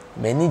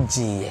many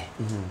G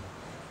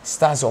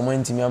stars or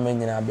went to me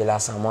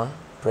Asamoah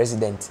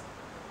president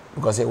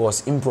because it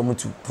was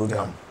impromptu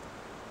program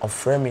of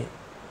Fremi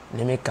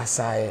Neme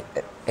Kasai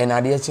and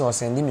Adiachi was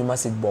sending me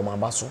message bomb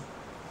baso.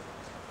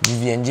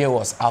 VVNJ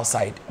was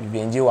outside.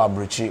 VVNJ was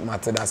brochi,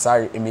 Matada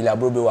Sari, Emilia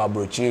Brobe was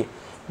brochi,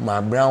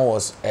 my brown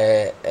was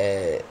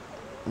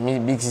me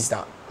big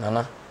sister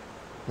Nana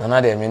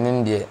de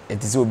meaning the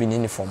it is in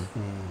uniform.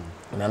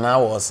 Nana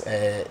was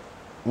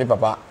me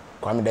papa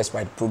Kwame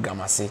despite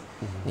program I say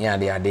near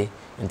the day.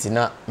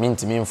 Ntina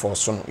me for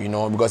so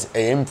because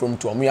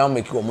impromptu omo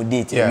make omo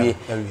date ewie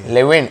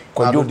lewen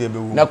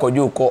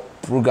kojo ko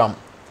program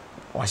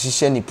wa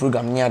hihye ni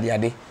program ni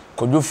ade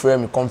kojo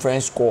frame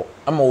conference call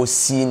ama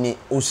osi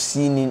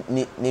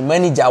ni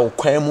manager wo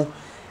kwan mu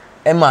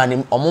e ma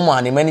ni omo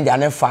ma ni manager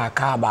ne fa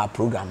ka ba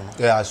program no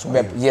yeah I saw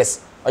yes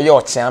or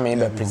your chairman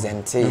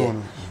represent.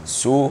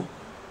 So,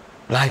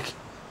 like,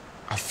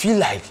 I feel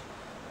like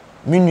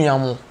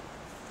Miniamo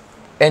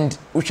and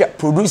which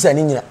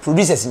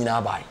producers in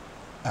our buy.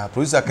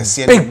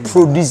 Big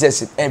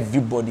producers,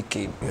 everybody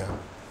came. Yeah.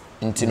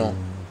 And you know,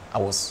 I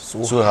was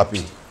so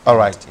happy. All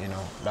right. You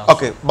know.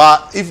 Okay,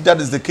 but if that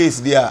is the case,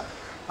 there,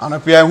 and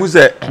if you who's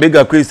a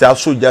bigger crazy, I've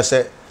shown just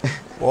say,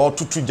 or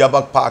to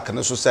Jabak Park and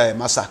also say,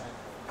 Massa,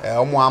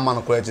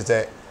 Omoaman credit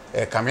say,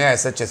 Camilla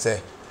such as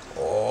say,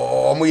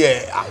 oh,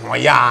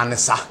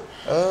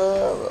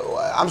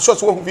 I'm sure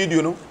it's one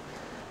video, no?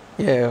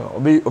 Yeah,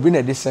 obi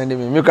na descend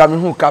me. Me come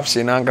who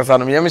caption ankasa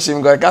no. Me am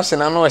shim go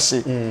caption ano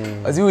she.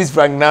 As you is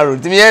Frank Nero.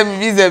 To me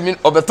visa me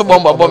obeto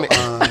bomba bomb.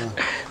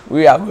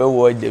 We are going to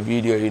watch the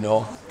video, you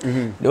know.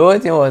 The whole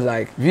thing was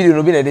like video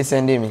no be na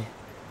descend me.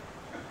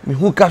 Me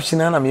who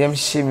caption ana me am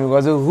shim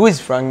because who is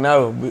Frank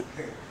Nero?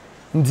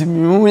 Ndi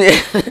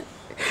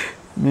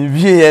me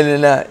be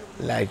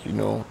like you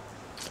know.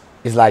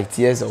 It's like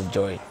tears of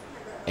joy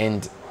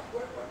and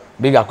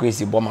big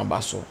crazy bomba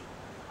baso.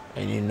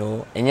 And you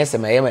know, and yes,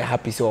 I am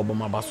happy so about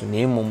my basu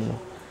name.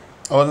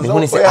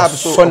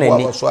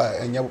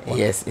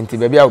 Yes, into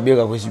baby I'll be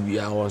able to be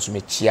I want to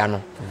make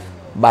chiano.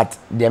 But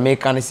the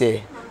American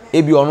say,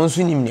 Ebi on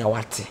swim near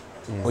what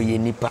or ye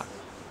nipa.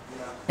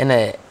 And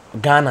a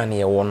Ghana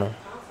near one,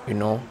 you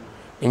know,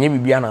 and you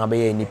be an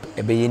abe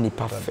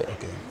nipa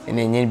perfect. And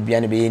then you be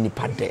an abe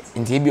nipa de.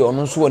 And you be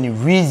on so any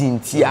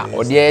reason tia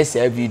or the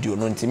SL video,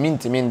 no to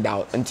mean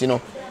doubt. And you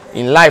know,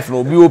 in life,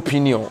 no be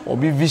opinion or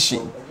be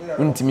vision.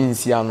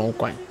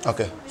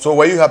 Okay, so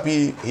were you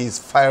happy he's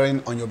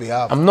firing on your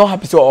behalf? I'm not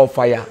happy to all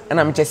fire, and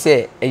I'm just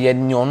say a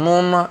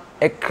no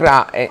a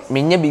cra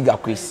me bigger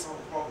quiz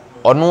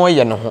or no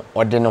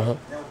or deno.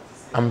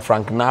 I'm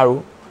Frank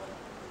Nero,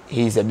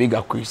 he's a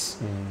bigger quiz.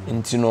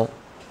 And you know,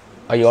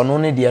 I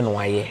only dear no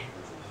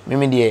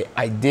maybe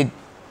I did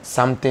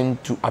something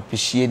to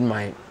appreciate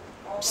my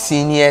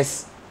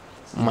seniors,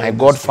 my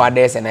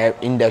godfathers, and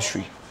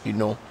industry, you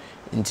know,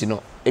 and you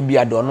know. Ebi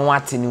I don't know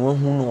what anyone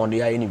who know on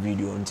the any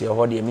video until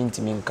how they mean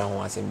to me can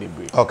was and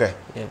baby. Okay.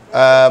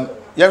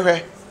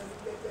 Yeah.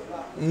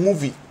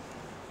 Movie,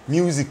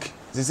 music.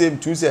 The same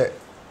to say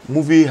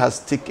movie has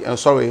taken.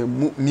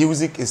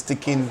 Music is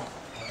taking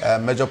a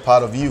major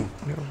part of you.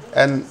 Yeah.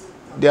 And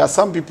there are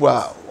some people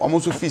are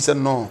almost feel say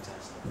no,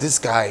 this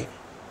guy.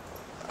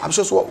 I'm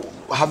sure. So,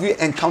 have you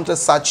encountered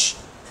such?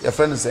 Your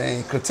friend is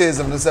saying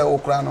criticism. They say oh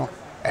crano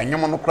and you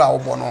no cry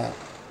bono.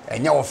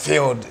 And you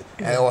failed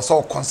and was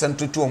so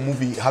concentrated to a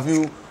movie. Have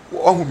you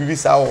who be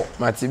sao?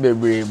 Mati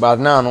baby, but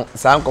now no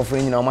some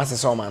confirm you know master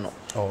summer no.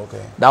 Oh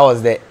okay. That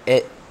was the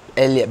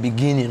earlier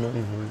beginning, no.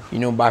 You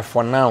know, but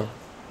for now,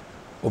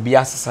 obi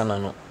asasana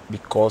no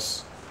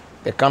because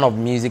the kind of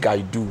music I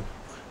do,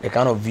 the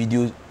kind of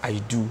videos I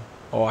do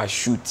or I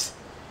shoot,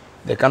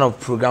 the kind of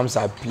programs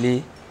I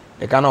play,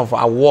 the kind of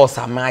awards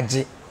I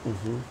manage,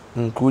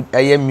 include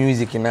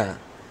music now.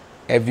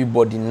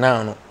 Everybody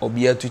now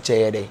obi to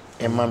chair there.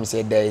 And mom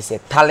said there is a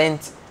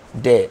talent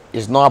there.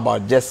 It's not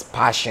about just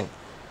passion.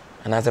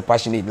 And as a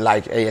passion, it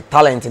like a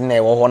talent in there,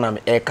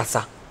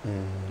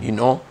 you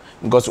know,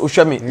 because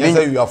Ushami,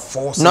 you are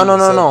forcing.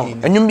 No.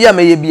 And you be a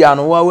maybe I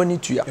know what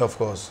need to. Of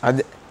course.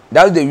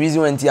 That's the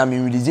reason when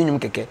I'm releasing him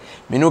keke.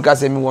 Me no ka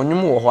say me won you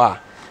more.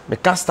 Me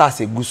can start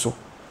a guso.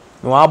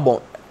 No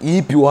abo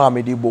EP wa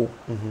me dey bo.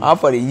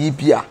 After the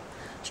EP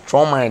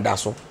strong mind that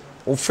so.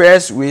 O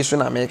first way so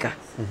na America.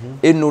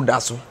 E no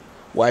that so.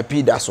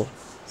 YP that so.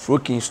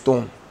 Freaking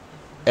Stone.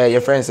 Your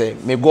friend say,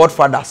 my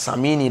godfather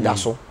Samini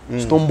Daso,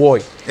 Stone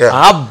Boy. Yeah.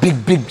 I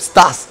have big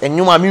stars and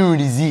you mami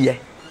release here.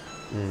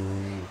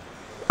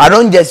 I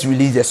don't just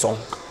release a song.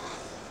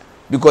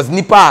 Because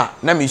Nipa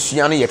na me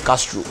suano ye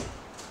Castro.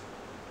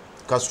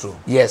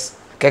 Yes.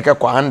 Keke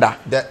kwa anda.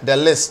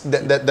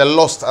 The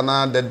lost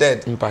and the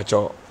dead.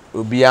 Mpacho.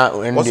 Ubia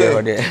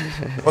ende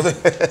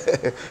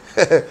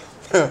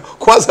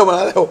Kwasa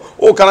manale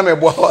o kana me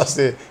boa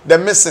wase. The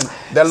missing,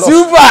 the lost.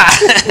 Super.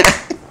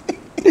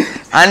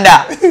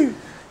 Anda.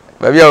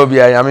 Baby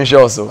obi I'm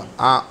sure so.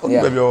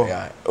 Baby o.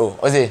 Oh,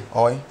 oze.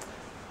 Oi.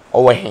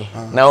 Owe.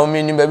 Na o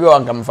mi ni baby o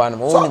anka mfa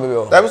no. O ni baby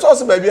o. That was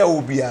also baby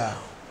obi a.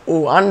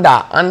 Oh,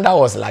 Anda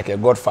was like a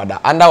godfather.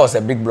 Anda was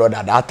a big brother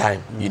at that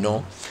time, you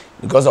know,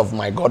 because of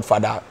my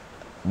godfather,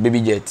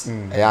 Baby Jet,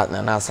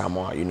 na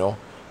Asamoah, you know.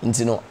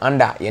 You know,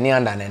 Anda, yeni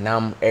Anda na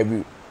nam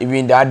every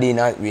even that day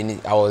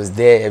when I was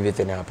there,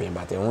 everything happened.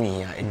 But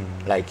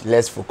like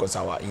let's focus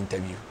our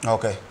interview.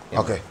 Okay. Yeah,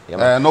 okay.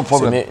 Yeah, no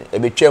problem. So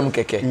me chairman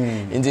keke.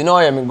 And you know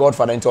I am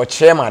godfather into a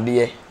chairman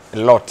there a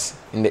lot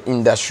in the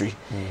industry.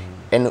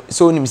 And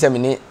so ni say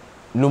me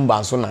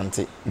Lumba so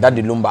nante. That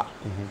the Lumba.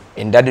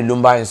 And that the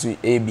Lumba and so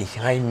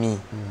behind me.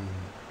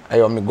 I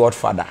am my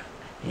godfather.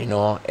 You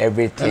know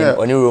everything.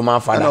 Only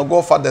Roman father. And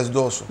godfathers do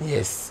also.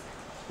 Yes.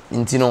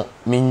 You know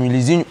me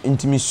releasing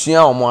intimacy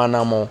omo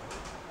anamo.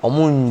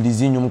 Omo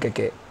releasing nyum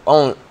keke.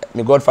 On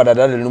my godfather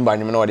that the Lumba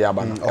nyum na odi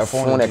aba no. E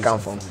phone e come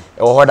from. E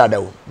wo hoda da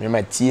o. Me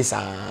ma tie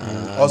sa.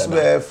 Also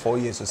be 4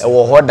 years or so. E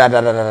wo hoda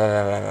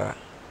da.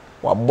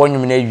 Wa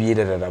bonyum na wie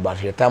da but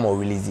the time of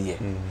release here.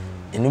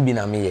 enu bi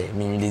na me ye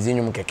me release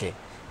nyum keke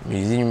me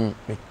release nyum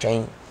me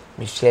train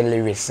me share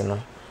lyrics no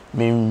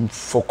me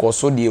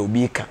focus on the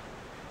obi ka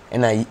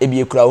and I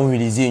ebi ekura o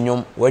release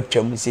nyum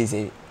watwam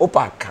say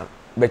opa ka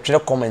be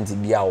twerɛ comment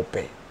bi a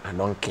opɛ I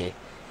don't care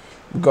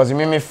because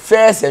me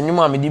first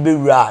nyum a me di be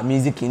wura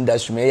music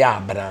industry me ya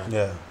abran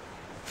yeah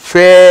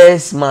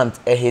first month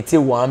I hit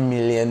 1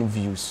 million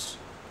views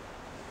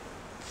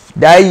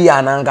that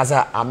year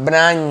nankasa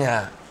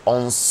abranya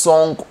on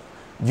song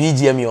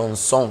VGM on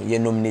song ye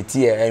nominate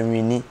e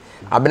wini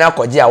abena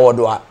koje award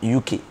wa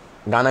UK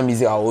Ghana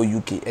Music Award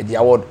UK the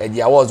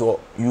awards or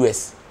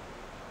US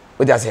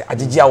what I say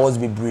Agigi awards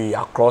be brave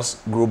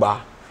across global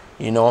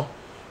you know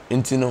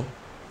into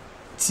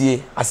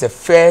tie as a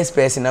first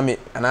person and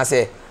I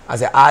say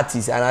as an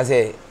artist and I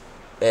say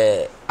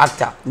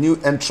actor new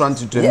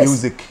entrant into yes.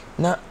 music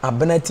na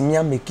abena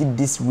timia make it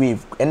this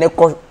wave and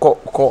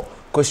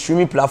ko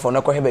streaming platform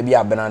na ko he baby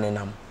abena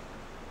nenam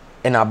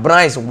and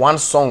abena is one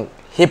song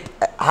hip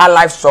high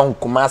life song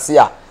Kumasi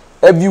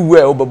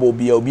everywhere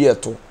obi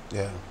eto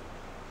yeah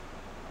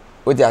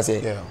what I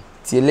say yeah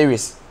tie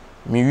lyrics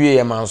me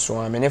wie man so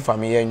am ne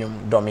family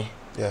nyum domi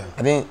yeah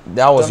I think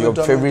that was your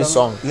favorite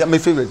song yeah my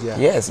favorite yeah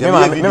yes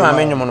yeah, me ma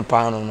nyum no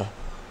pa no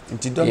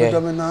inti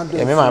domi na do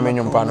yeah me ma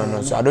nyum pa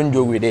no so I don't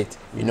joke with it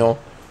you know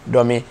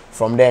domi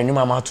from there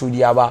nyum ma to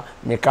di aba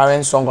me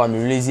current song am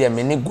release here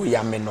me ne go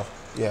ya me no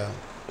yeah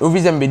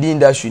Office be the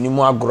industry ni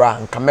mu agro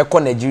nka meko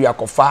Nigeria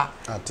kofa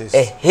artist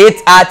a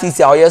hate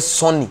artist or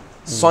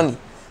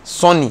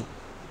Sony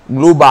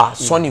global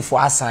Sony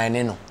for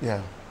assign no yeah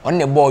on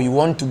the ball you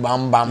want to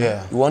bam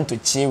yeah. you want to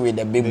chill with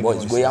the big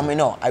boys go I mean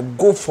no I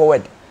go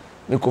forward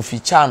me ko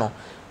feature no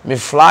me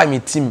fly me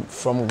team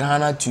from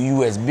Ghana to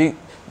US big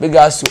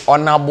as to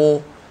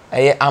honorable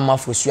Ama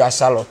for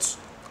Charlotte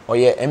or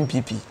your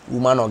MPP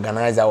woman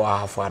organizer wa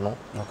hafa no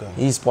okay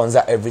he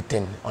sponsor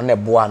everything on the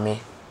boy me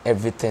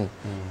everything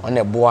on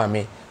the boy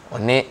me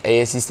on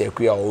the sister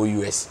Korea or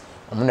US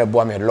on the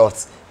boy me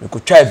lot we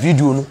could try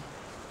video no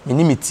me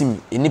ni me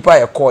team enipa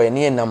ye call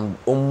ye nam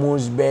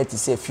almost bet to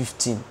say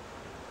 15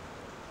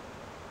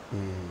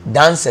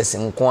 dancers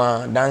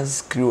nkwa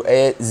dance crew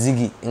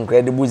Ziggy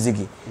incredible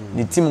Ziggy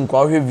the team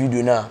nkwa hwe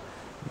video na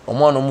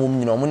omo no mum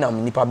nyina omo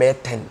nam nipa be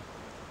 10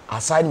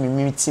 aside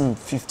me team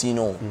 15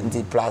 no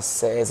until plus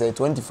say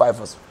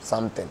 25 or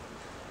something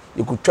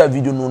you could try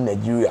video no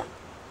Nigeria.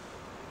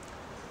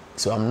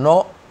 So I'm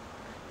not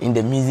in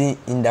the music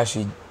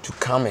industry to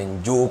come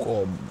and joke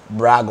or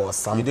brag or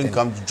something. You didn't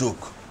come to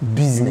joke.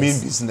 Business. You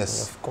mean business.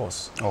 Yeah, of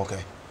course. Okay.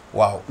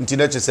 Wow. Until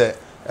that you say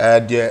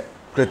the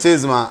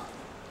criticism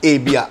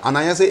ABA and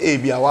I say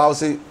ABA wow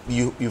say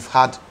you've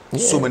had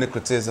so many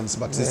criticisms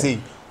but you see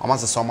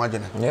almost so much.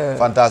 Yeah.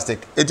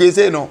 Fantastic. It is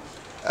you know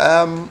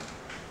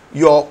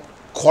your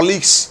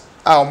colleagues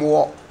are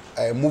more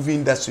movie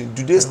industry.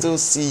 Do they still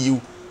see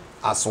you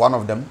as one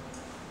of them?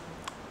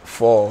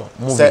 For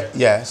movie.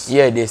 Yes.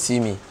 Yeah, they see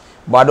me.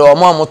 But the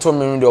omo to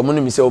me the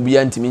omo me say obi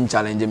antimi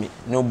challenge me.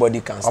 Nobody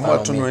can stand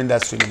on me.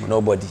 Industry.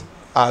 Nobody.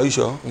 Are you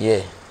sure?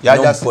 Yeah.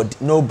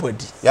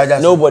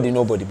 Nobody.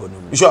 Nobody but no.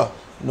 You sure?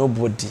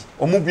 Nobody.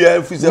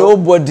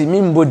 Nobody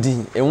mean body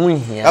ehun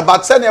hia.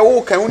 But say na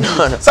wo kan uni.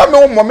 Say me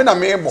wo mo me na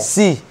me ebo.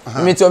 See,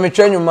 me to me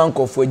train you man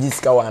ko for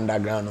jiska wa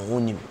underground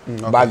uni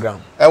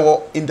background.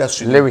 Ewo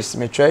industry. Lyrics,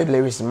 me try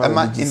lyrics man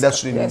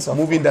industry. Yes,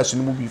 movie industry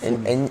movie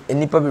phone. And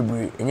nipa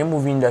bebre, enye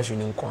movie industry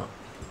ni nko.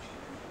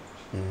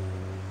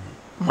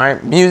 My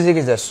music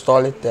is a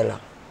storyteller.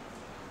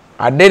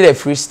 I did a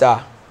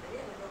freestyle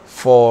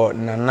for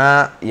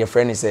Nana, your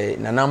friend is a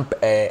Nana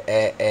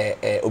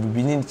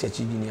Obibini Chechi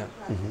Junior.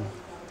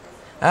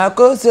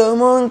 Akoso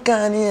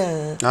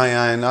monkania.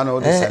 I know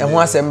this. And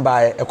once I'm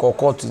by a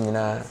cocotte in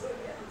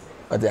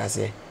what I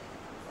say.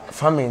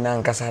 Family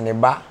Nankasa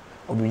neba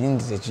Obibini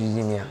Chechi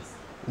Junior.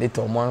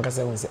 Later,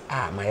 Monkasa will say,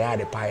 my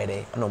yard a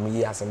pirate, and on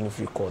me as a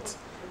free court.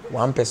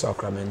 One person of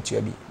crime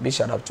to be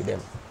shout out to them.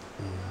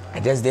 I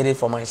just did it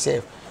for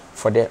myself,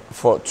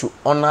 to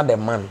honor the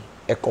man,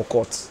 a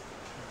court.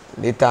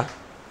 Later,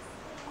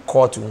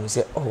 court will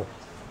say, oh,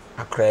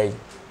 I cry.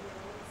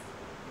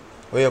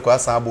 Where you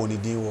cross our body,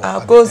 do you?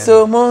 I go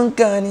so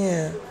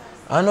monkania.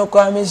 I know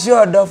come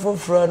sure duffel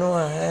front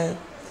one.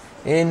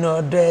 Ain't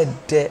no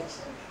dead.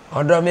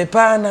 Odo me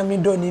pana me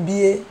doni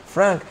bie,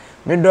 Frank.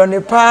 Me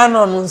doni pan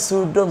on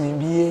so do me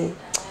bie.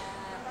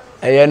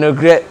 I no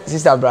great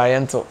sister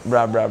Brian to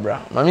bra.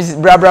 Mommy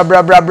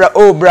bra.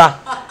 Oh bra.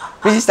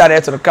 We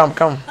started to come.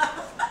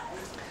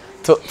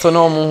 To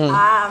no mu.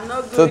 I'm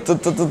not good.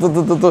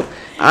 To.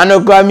 I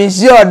know come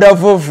sure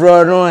duffel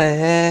front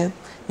one.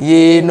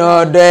 Ye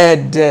no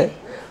dead.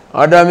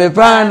 Odo me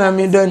pana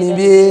me doni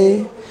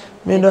bie.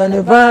 Me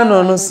doni pan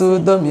on so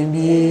do me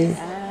bie.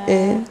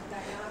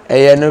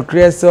 No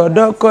Chris or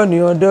Doco ni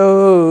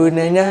odo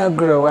nenya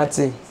grow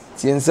wati.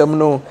 Tiensam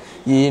no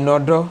ye no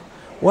do.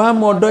 One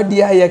more do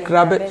dia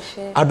crab.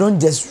 I don't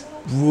just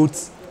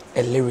wrote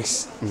a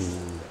lyrics.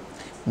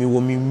 Me wo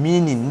me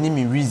meaning ni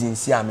me reason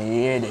see am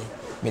here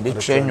me the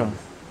train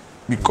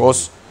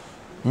because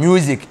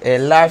music a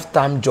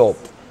lifetime job.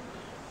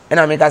 And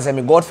I make us say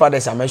me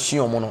godfathers am machine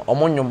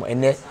omo nyom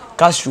ene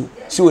Castro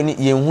see oni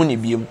yenhu ne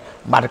biem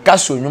but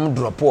Castro nyum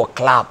drop or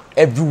club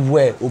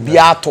everywhere obi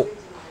ato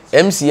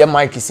MCM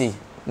Mike say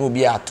no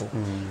obi ato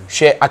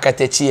share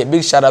akatechi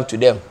big shout out to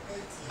them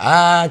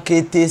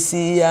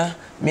aketesia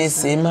me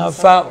say ma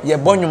fa ye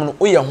bonyum no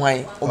oye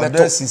hwan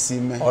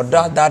obeto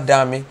oda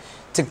dada me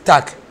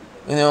TikTok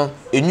you know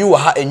enyu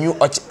ha enyu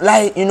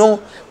like you know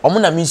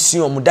omuna me see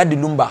omu daddy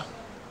lumba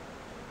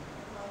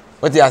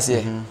what you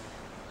say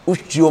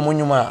uchi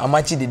omonyuma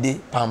amachi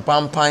dede pam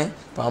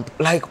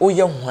like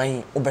oye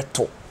hwan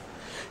obeto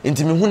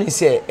enti me hu ni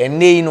say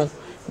ene no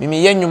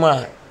me ye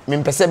nwuma me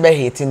mpese be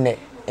hating ne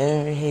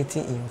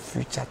hating in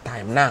future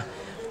time na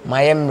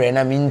my emre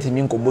na me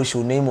ntimi nkobo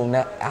show na imo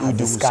na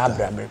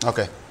discover.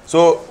 Okay,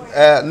 so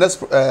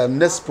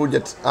next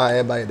project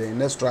by the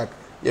next track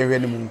ye hwe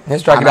ni mu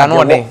next track da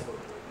no den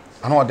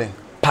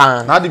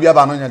pan na de bia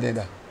ba no nya den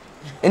da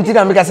enti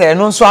na me ka say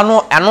no so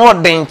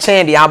ano den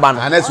chen de aba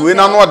no anes we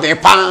na no den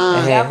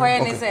pan ya kwa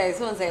ni say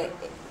so say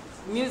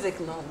music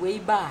no we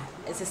ba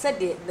as I said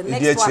the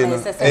next one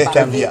is say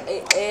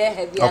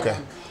heavy. Okay.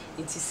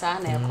 It is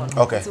sana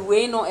okay. It's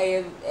we no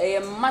a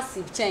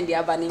massive change the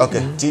aba ni.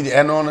 Okay. Ti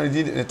eno no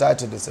the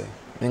title dey say.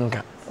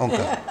 Nka.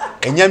 Okay.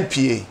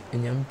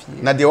 Enyam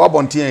na de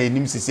wabonten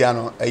enim sisi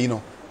ano you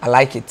know. I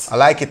like it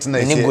na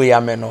say. Ni go ya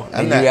me no.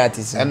 Nigeria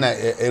artist. And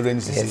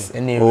ereni sisi. Yes,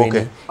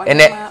 okay.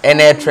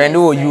 And a trend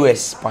o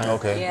US pan.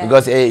 Okay. Yeah.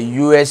 Because a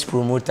US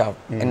promoter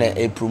and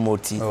a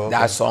promote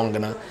that song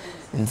na.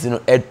 You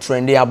know, a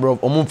trendy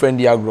abroad,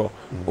 friendly agro,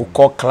 who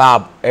call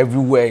club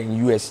everywhere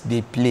in US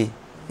they play.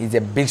 It's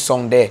a big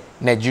song there.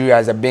 Nigeria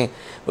is a big,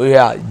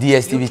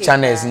 DSTV UK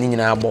channels in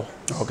Abo.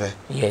 Okay.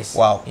 Yes.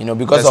 Wow. You know,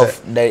 because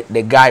of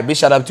the guy. Big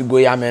shout out to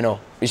Goya Meno.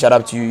 Big shout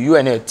out to you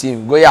and your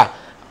team. Goya,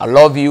 I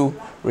love you,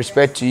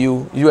 respect to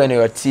you, you and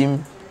your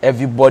team,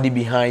 everybody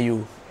behind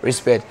you,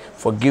 respect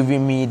for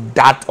giving me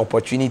that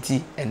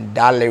opportunity and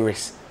that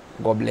lyrics.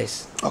 God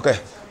bless. Okay.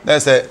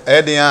 There's a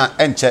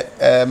enche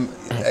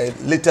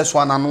latest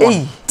one and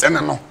one.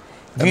 No.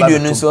 Video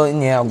no so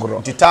near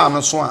agro. The time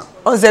no so.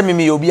 On say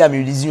me obi am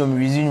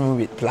resume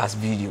with plus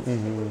video.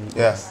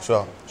 Yeah,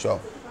 sure.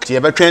 Ti e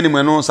be train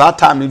me no so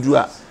time do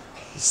a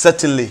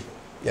certainly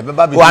ye be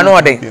ba be. Wa no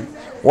den.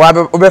 Wa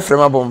be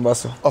frema bomba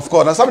so. Of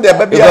course, na some dey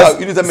be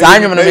you need to make.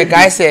 Sanyo no me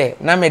kai say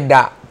na me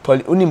da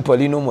unim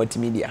poli no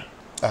multimedia.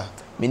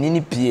 Me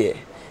ni pie.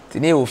 Ti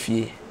na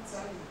ofie.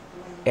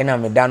 E na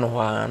me da no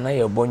ho na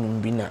ye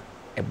bonyum bi na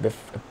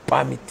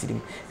pa me tirim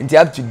nti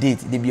up to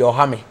date de bi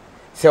oha me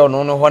say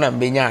ono no ho na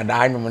mbenya da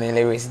anwum ne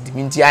lewes di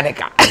minti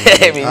aneka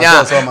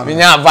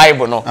menya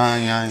vibe no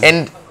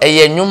and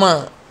eye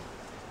nwuma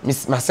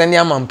masani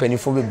am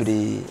ampanifo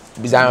bebre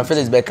bizarre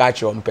Felix be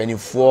catch on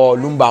ampanifo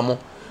lumba mo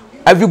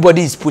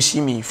everybody is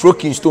pushing me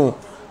Froking Stone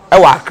e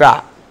wa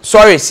Accra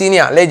sorry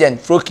senior legend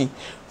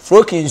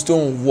Froking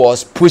Stone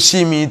was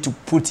pushing me to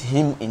put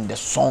him in the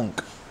song.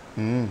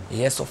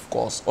 Yes, of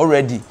course,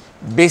 already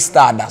big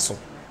star that song.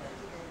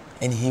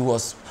 And he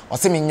was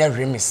nya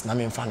remix na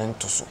me mfane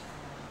to so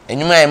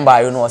enyuma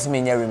emba yo no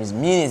nya remix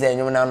mean is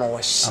enyuma na no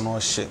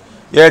hye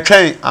ye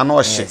twen ano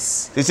hye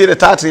they say the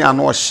title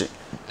ano hye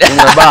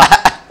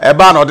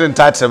eba no den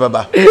title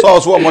baba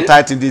so mo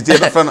title dey say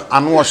be friend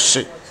ano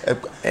hye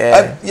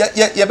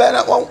ye be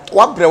na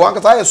one bre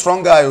one ka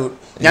strong guy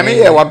nyame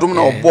ye wadom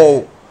na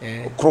obo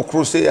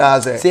krokro say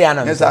as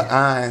yes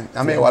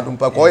I mean wadom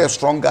pa ko ye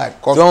strong guy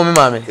cause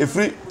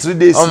every 3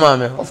 days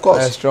of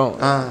course strong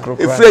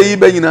every yi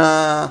be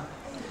nyina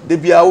de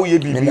bia wo ye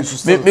bibi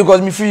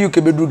because me feel you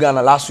ke bedu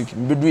Ghana last week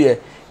me bedu here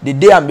the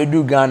day am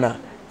bedu Ghana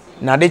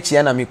na de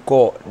chia na me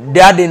call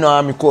that day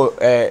no me call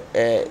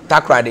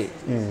takrade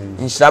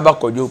in Shraba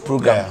Kojo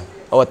program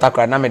or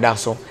takra na me da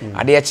so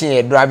ade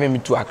eche driving me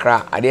to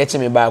Accra ade eche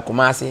me ba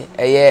Kumasi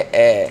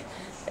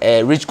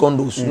rich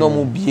condos no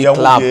mo be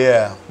club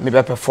me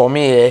be perform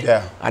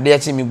here ade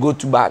eche me go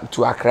to back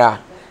to Accra.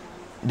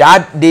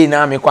 That day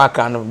now me kwa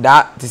kano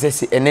that to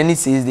say and any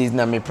 6 days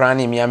na me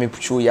planning me am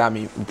show ya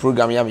me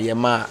program ya me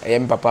ma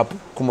em papa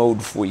kuma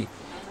odufoi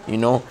you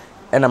know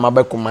and am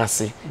abe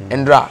Kumasi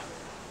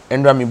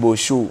endra me bo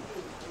show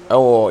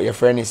your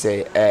friend is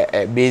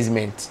a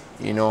basement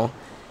you know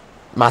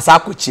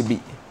Masako Chibi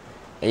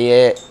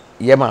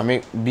ye ma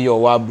me be your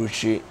wa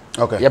broche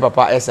okay ye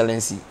papa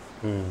excellency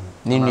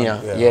ninia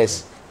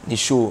yes the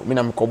show me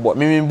na me kobo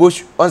me bo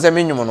on say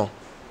me nyumo no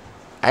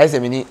I say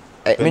me ni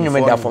me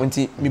nyumo da for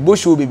nti me bo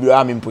show bebre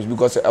am post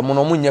because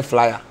amono mo nye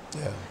flyer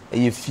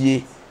ye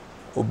fie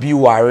obi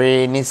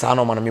ware ni sa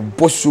no man me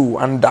bo show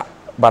anda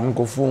but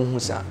nkofo hu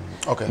sa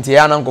okay nti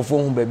ya na nkofo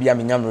hu ba bia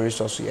me nyam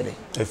resource ye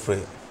dey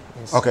free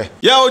okay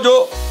yeah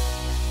ojo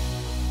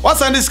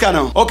what's on this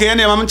channel okay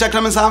ene mam check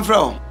na me san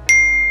frɛ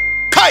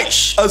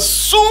Kaish a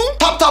soon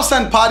tap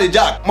send party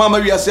jack mama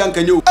we are saying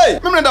can you hey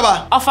me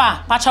daba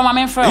ofa pacha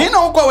mama frɛ he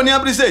na kwa woni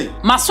abri say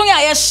maso ya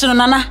ye hye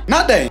nana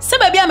na den se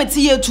ba bia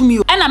meti ye tumi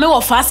o na me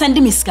wo fa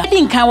send me ska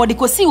di nkan wo de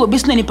kosi wo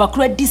bisu nipa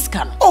kura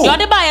diska no yo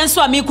de ba ye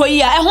nso a me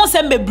koyi a ho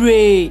sem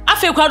bebre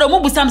afi kwa do mu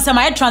busam sem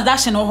a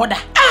transaction ho da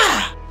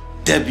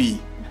Debbie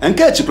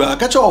Enke chipra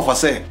catch offer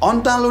say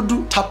on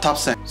download tap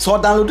send. So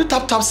download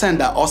tap send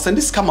or send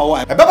this camera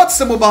wire. About to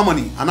send mobile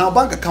money and our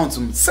bank account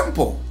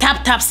simple.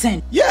 Tap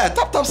send. Yeah,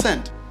 tap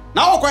send.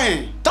 Now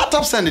okay,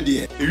 tap send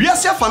there. We are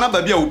see fana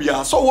baby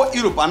obia so what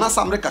Europe and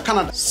America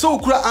Canada. So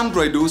kura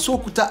Android so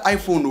kuta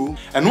iPhone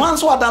and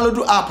once we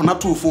download app na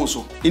two phones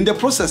so. In the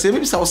process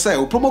maybe say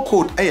promo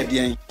code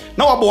there.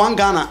 Now abo one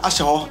Ghana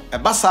asho e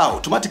basa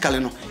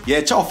automatically no.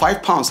 Ye charge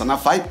 £5 and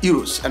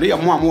 €5 and you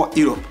more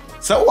Europe.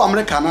 So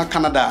America and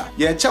Canada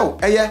ye charge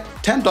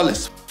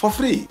 $10 for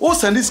free. O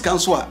send this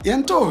cancel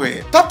yento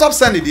we. Tap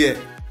send it there.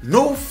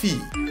 No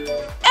fee.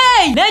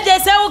 Hey, neje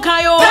se o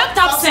kan yo.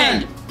 Tap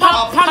send.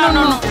 Papa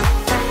no.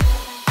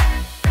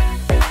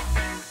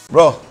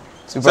 Bro,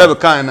 super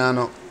kind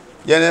no.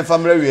 Yen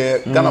family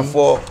we Ghana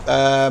for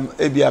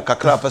ebia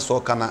kakra peso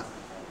kana.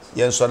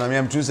 Yen so na me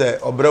am to say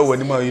obra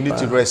wani ma you need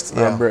to rest.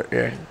 Yeah.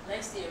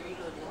 Next year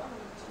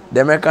reload.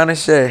 Dem can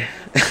share.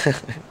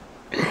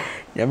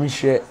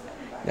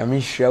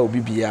 Yami share obi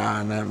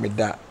bia na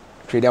meda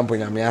trade am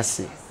ponya me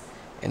ase.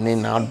 Ene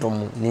na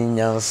adom ni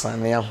nyansa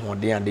na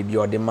ahode ade bia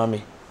ode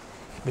mame.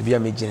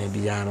 Bibia me gina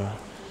bia no.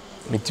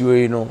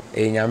 Metiwe no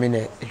nyame na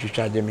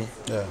etwitwaje me.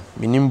 Yeah.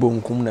 Minimbo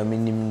nkum na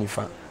minim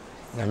nifa.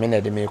 Nyame na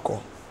de me ko.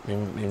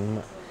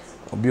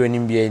 Obi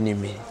onim bia ni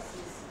me.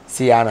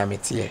 See ya na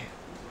metie.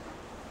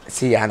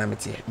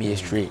 Me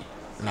straight.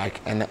 Like,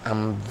 and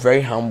I'm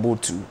very humble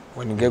too.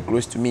 When you get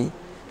close to me,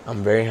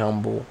 I'm very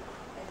humble,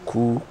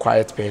 cool,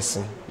 quiet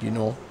person, you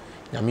know.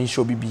 Nyame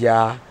show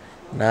bibia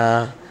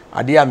na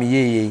ade a me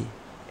ye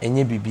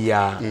enye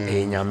bibia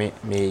nyame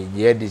me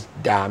ye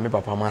da me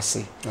papa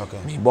mase. Okay.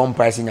 Me bomb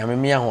price nyame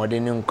me ahode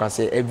ne nka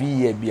say every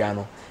year bia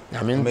no.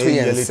 Nyame nto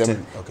yensem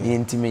ye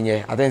ntimi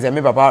nye. I think say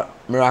me papa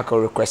miracle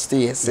request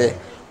ye say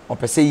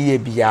opese ye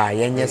bia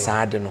yenye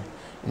saade no.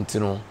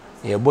 Ntino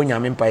ye bo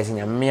nyame mpa se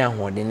nyame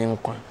ahode ne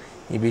nkwa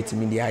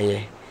ebetimi dia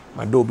ye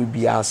mado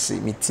bibia ase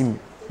me team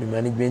me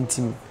management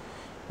team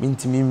me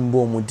ntimi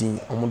mbo mudin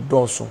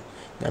omodoso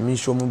nyame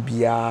show mu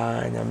bia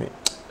nyame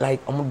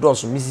like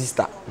omodoso me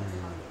sister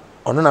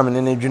ono na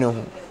me ne dwene ho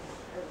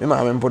me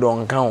ma me mpodo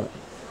nka ho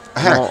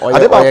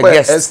ade ba kwa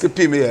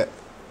escape me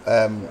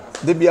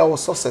de bia wo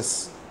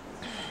success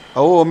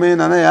oh me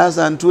na ya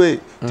santu e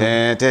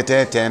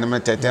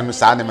te me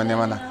sa ne me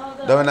na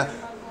domina.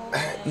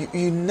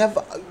 You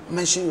never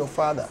mention your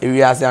father.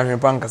 We are saying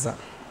pankasa.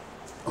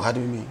 How do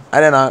you mean?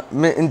 I don't know.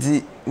 Me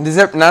inti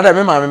na da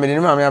me ma me ni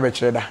ma me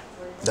abekire da.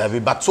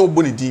 David but so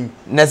boni din.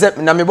 Na se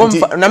na me bom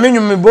na me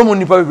nyum me bom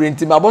nipa be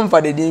nti ma bom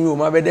fa de din wi o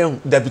ma be den hu.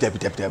 David.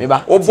 Me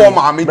ba. O bom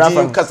ma me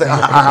din kasa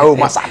o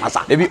masa.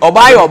 Ebi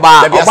oba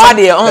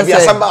de on say.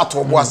 Asamba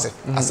atobo ase.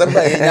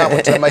 Asamba enya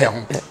abotrema ya ho.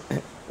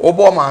 O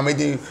bom ma me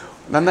din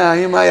na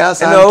hima ya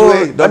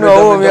santu.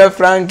 No, we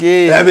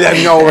Frankie.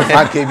 David no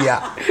Frankie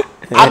bia.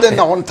 Ade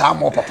na on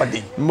time papa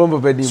din.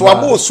 Papa din. So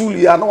abo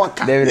sulia na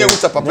waka. E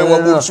wuta papa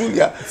wo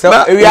sulia. So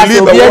we are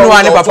so bien no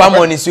ane papa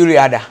money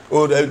sulia da.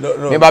 Oh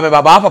no. Me ba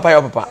papa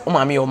your papa. O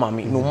mami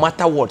no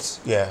matter what.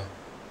 Yeah.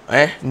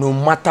 No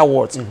matter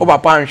what. O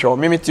papa ansho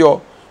me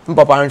metio me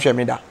papa ansho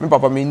me da. Me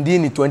papa me ndi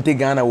ni 20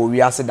 Ghana wo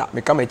wi ase da.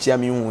 Me ka ma chia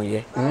me hu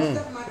ye.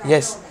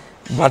 Yes.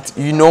 But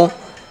you know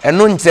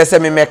eno ntre se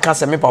me meka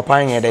se me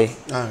papa yen dey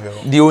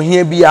de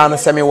ohia bia no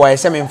se me wo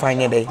se me mfa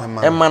yen dey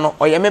emma no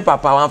oye me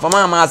papa wan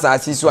fama ma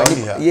asasi so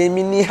ye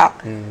mi ni ha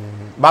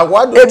but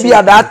what do e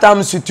bia that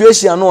time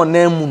situation no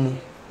na mu no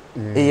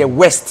e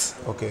west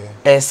okay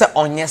se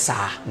onye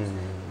sa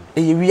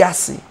e wi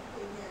ase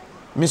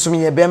me so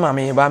me be ma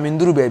me ba me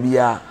nduru ba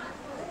bia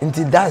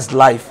nti that's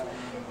life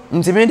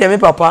nti me de me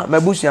papa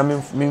mabusia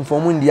me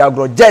inform ndi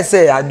agro just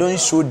say I don't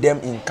show them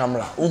in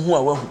camera ohu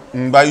a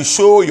wahu but you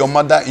show your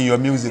mother in your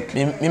music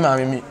me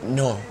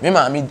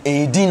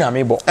din na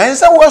me bo and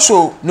say what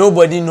show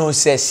nobody knows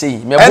say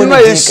me and no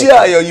you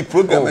share your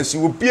program she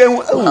will be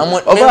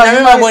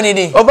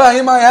oba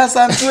hima ya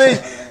santu e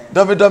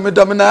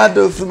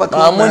dominado fuma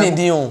ka money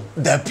din o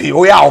da pi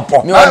o ya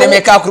opo me o de me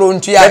ka kro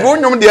ntu ya e go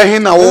nyom de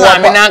hin na wo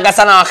me na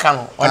gasa na aka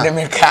no o de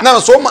me ka na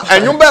so ma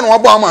anyum be no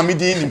abo ama me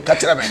din nim ka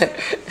kire me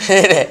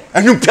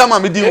anyum pia ma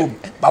me din o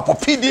ba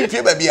popi din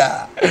pia ba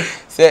bia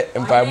se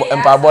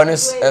empa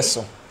bonus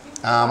eso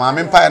ma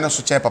me mpa no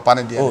so che papa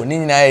ne de oh ni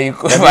nyina e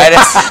ko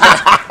virus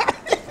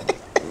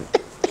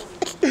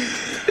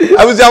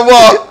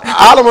Abusiafo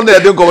all of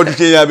them dey go to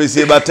change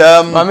abese but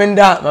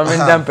Maminda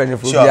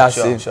penefo bia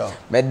say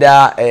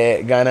meda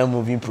Ghana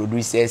movie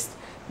producers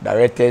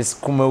directors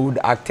Kumawood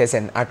actors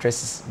and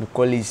actresses my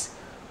colleagues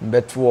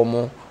mbeto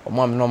omo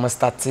am no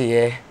start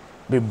here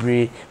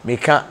bebre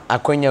meka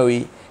akonya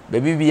we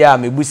baby bia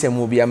mebusem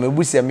obi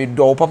mebusem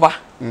do papa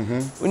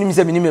unim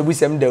se minim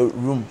mebusem the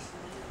room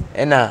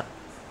ena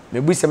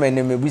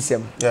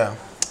mebusem yeah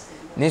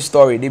ni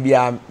story de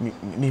bia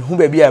me hu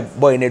bia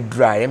boy na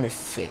dry me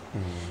fe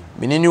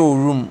menini o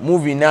room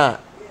movie na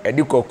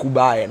edi Kwaku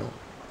ba no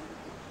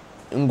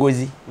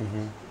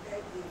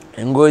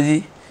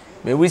ngozi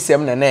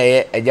mebusem na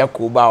eye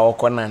Agyapong ba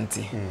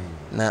okonante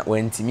na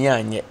wantimi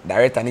anye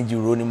director ni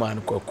jiro ni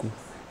man Kwaku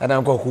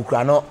na Kwaku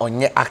kra no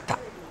onye actor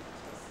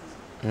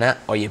na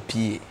oye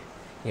pie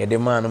ye de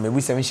man no me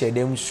bu se me share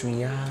dem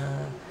suya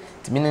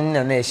ti me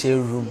na share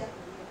room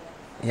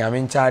ya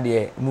me ncha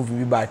de movie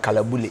bi ba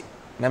kalabule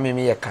na me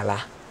ye kala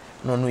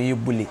no ye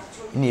bule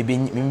ni e be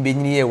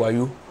nyini ye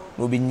wayo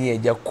no be nyini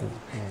Agyapong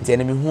ti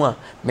na me hu a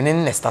me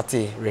ne start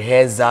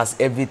rehearsals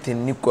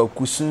everything ni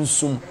Kwaku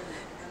sunsum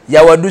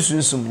ya wadu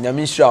sunsum nya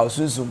me share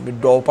sunsum me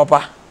do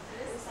papa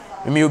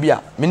me obi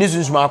a me ni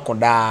sunsum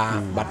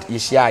akoda but ye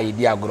share ye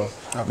di agro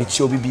me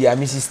chi obi bia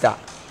me sister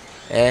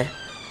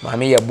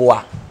mama ye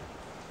boa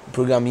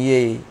program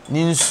ye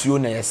ni nsuo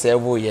na ye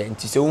serve ye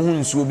nti se wo hu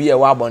nsuo bi ye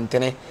wa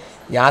abontene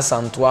ya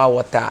asantoa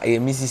water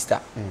me sister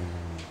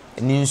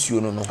ni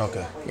nsuo no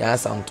ya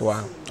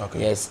asantoa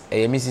yes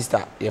me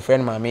sister your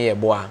friend mama ye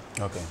boa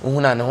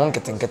hu na ne ho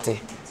nketenkete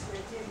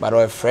but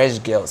a fresh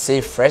girl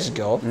say fresh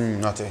girl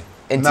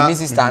enti me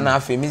sister na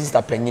afi me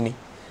sister panyini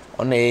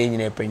ona ye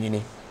nyina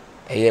panyini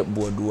eye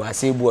buodua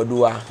say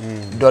buodua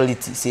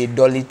dolity say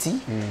dolity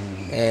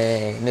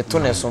ne to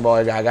ne so ba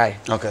o jagai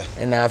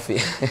na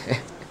afi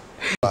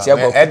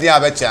edi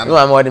abecha no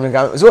am odi me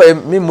kan so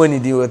me money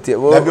di wote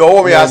na bi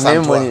owo ya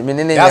santo me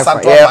ne ya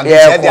santo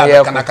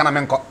edi kana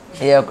menko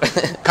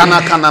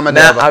kana me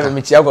da ba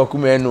me chia Kwaku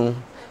menu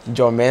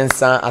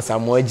Mensah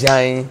Asamoah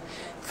Gyan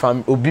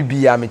fam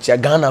obibia me chia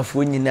Ghana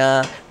fo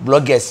nyina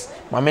bloggers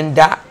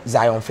mamenda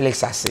Zion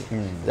Felix ase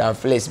Zion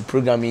Felix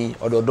programming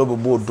ododo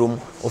bobo odom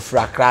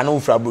ofra kra na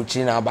ofra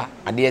brochi na aba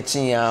ade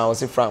chin ya o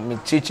se from me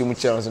chichi mu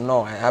chere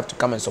no I have to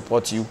come and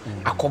support you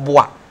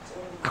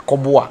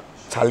akoboa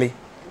Charlie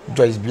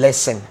Joyce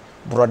Blessing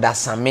brother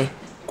Same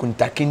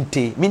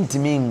kuntakinte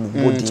mintimi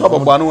body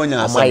sobogba no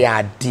nya asa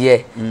amaya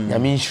de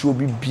nyame nsuo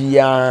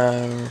bibia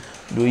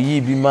do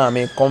yi bi ma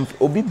me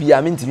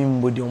obibia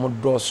mintimi body omo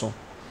doso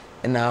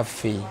na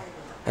afi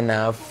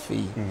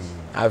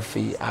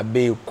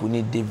abe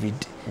kuni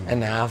David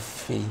na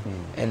afi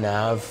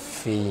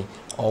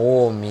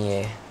owo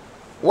me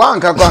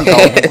wanka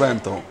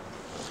kwento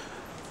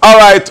all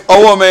right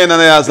owo me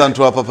na ya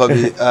santo papa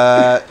bi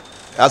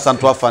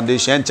Asantoa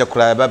Foundation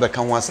chekura baba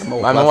kan ho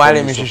asema Manu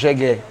wale me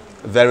hwehwege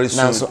very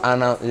soon na so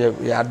ana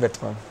ya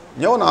advert man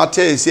nyo na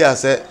ate esi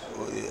ase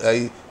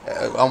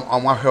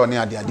amwahwe oni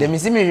ade de mi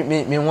si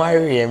me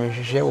ware ye me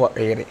hwehwe wo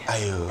ere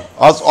ayo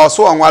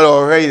also anwale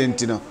ohwe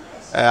ntino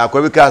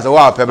akwa bi ka se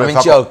wa pe be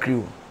fa ko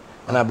crew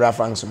ana bra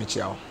frank so me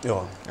chiao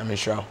yo na me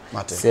sure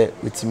se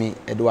with me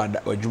Edward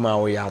adwuma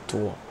wo ya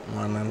to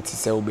wana nti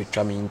se wo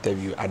betwa me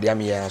interview ade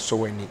am ya so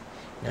wani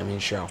na me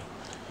sure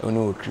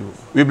onu crew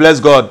we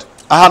bless God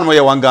ahanmo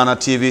ye Ghana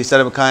TV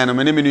serem kan na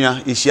meni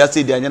menua ihia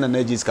se di anya na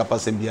najis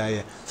kapasem bia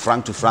ye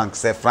frank to frank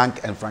say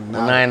frank and frank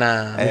now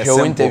na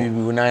me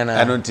interview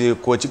na eno nti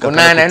coach ka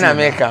na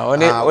America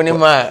oni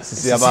ma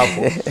sisi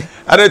abafo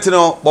adeti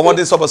no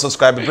bomode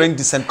subscribe bring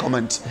decent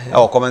comment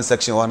our comment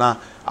section ona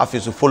afi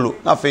so follow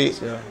na afi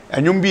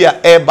enwum bia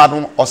eba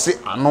no ose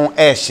ano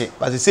ehye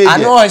but say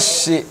ano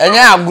ehye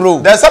enya agro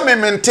there's some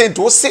maintain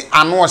to ose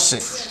ano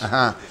ehye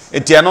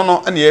eti eno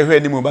no na ye hwe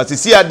animu but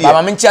see ade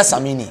baba me ntia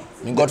Samini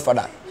me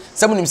godfather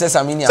Someone says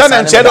Samini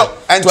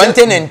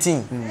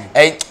 2019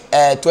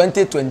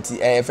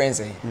 2020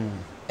 friends I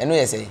know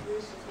you say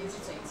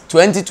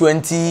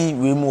 2020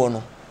 we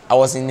no I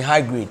was in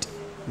high grade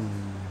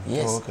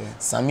yes okay.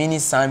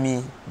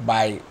 Sami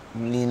by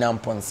Lina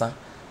Ponsa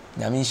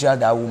Nyamisha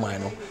that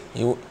woman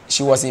no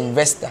she was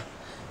investor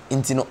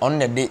into on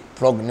the day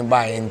plug no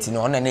buy into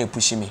on the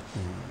push me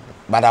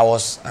but I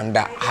was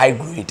under high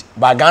grade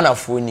but Ghana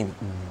for him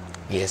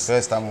yes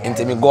first time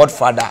into me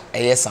godfather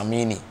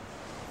Samini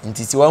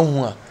nti ti wan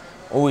hu a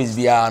always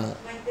bia no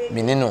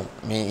me ne no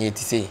me yeti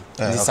say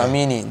di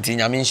Samini nti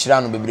nyame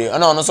nhira no bebre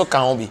ana ono so ka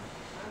ho bi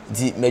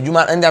nti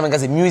madwuma enda me ka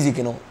say music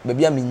no be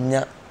bia me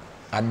nya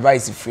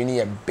advice free ni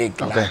a big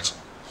large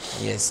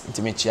yes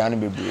nti me chia no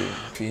bebre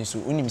fi so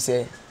unim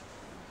say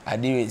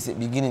ade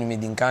beginning me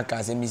din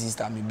kan say me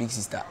sister me big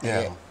sister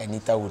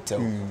Anita Hotel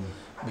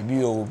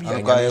baby o bi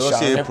on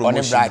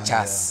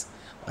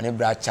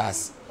bra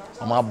chas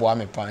oma boa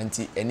me pa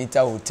nti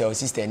Anita Hotel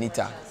sister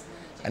Anita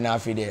and I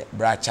feel the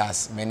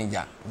Brachas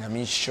manager. I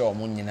mean, sure,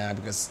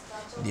 because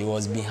they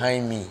was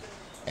behind me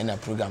and the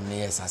program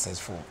near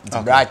successful. The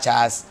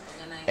Brachas,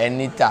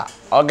 Anita,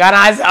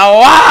 organize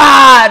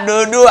a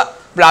do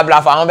blah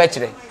blah for how much.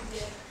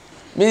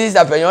 Mrs.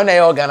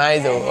 Apenion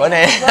organize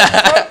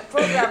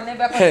program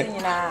never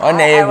continue.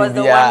 I was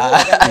the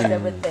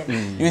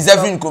one. You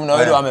Zephyr come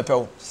now. Do am a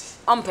pel.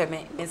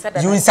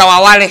 You in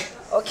Sawawale.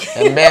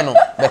 Okay. And Beno,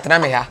 better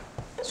me here.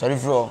 Sorry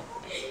for.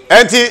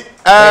 Enti,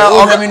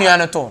 menu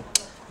anato.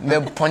 Me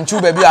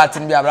ponchu baby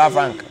atin bi abra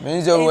frank me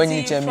nzo when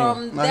you check me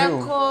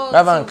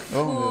bra frank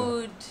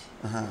food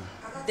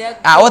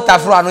what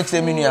afro anu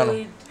check me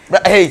nu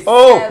hey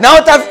now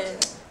what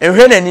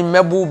ehwe nani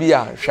mebu bi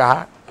a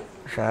hwa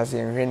se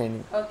ehwe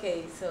nani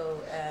okay so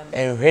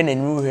ehwe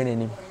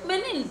nani me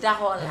ni da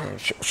hola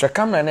hwa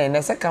camera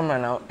na se camera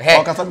na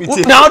hey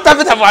now what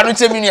afro anu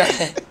check me nu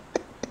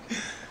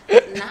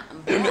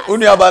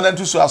unu aba na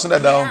ntusu aso da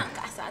down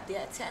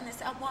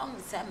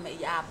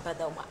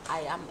I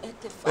am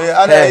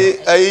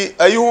 85.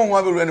 Are you home?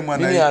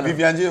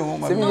 Vivian,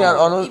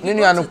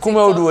 Ninu kuma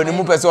odu woni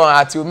mu person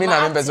ati o mi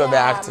na me person be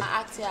act.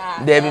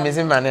 There be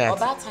missing man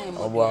act.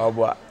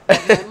 Obo.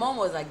 My mom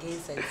was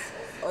against it.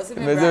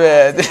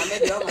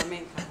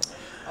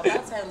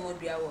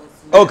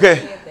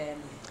 Okay.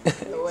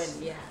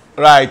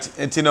 Right,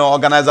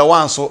 organizer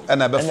one so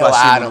and a be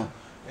flash.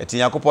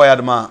 Yakupo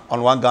Yadma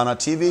on One Ghana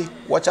TV.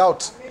 Watch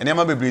out. And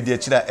Emma be breed the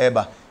chida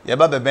eba.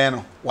 Yeba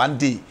bebeno one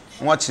day.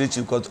 Watch it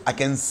because I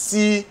can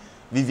see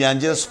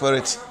Vivian's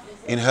spirit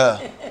in her.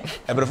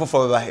 Okay,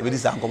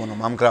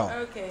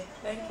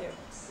 thank you.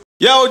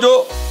 Yeah,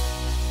 Ojo.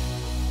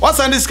 What's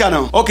on this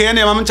channel? Okay,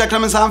 any mama check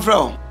them some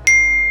from.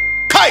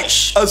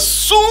 Kaish, a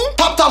soon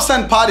tap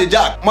send party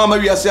jack. Mama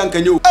we are saying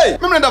can you? Hey,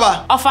 remember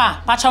that?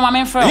 Ofa, pacha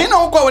mama friend. You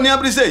know what when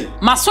you say?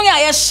 Masoya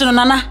yeshino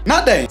nana.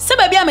 Not there. Se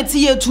baby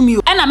ameti ye to me.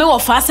 And me wo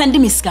fa send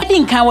miska. Di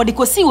nkan wo de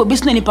kosi wo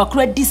bisu ni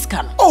pakura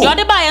discount. Yo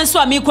de ba yen so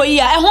amiko yi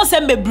a ehun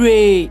sem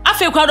bebre.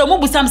 Afi kwa do mo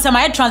busam sem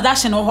ay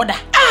transaction wo hoda.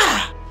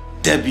 Ah!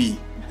 Debbie.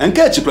 And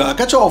catch you,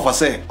 catch your offer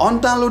say on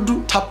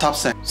download tap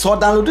send. So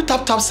download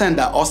tap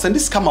sender or send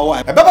this camera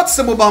wire. A better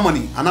to mobile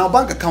money and our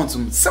bank account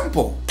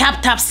simple.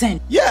 Tap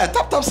send. Yeah,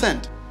 tap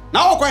send.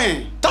 Now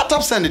okay,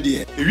 tap send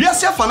dear. We are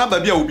here for na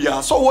baby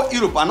ubia. So what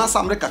Europe and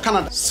Asamoah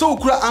Canada. So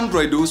kura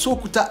Android so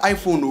kuta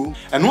iPhone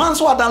and once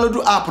we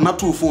download app na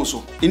two phones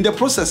so. In the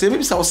process,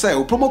 maybe say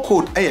promo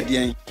code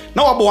aye.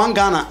 Now we One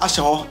Ghana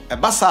asho a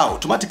basa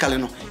automatically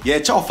no. Yeah,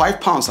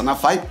 £5 and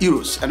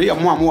 €5 and we are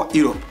more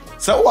Europe.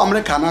 So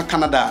America and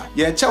Canada,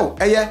 yeah, chow,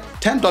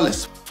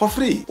 $10 for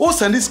free. Oh,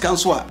 send this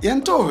cancel,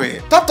 yento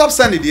tap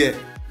send it here,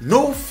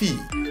 no fee.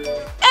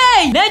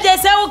 Hey, they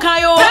just say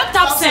okay,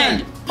 tap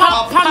send.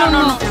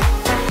 No.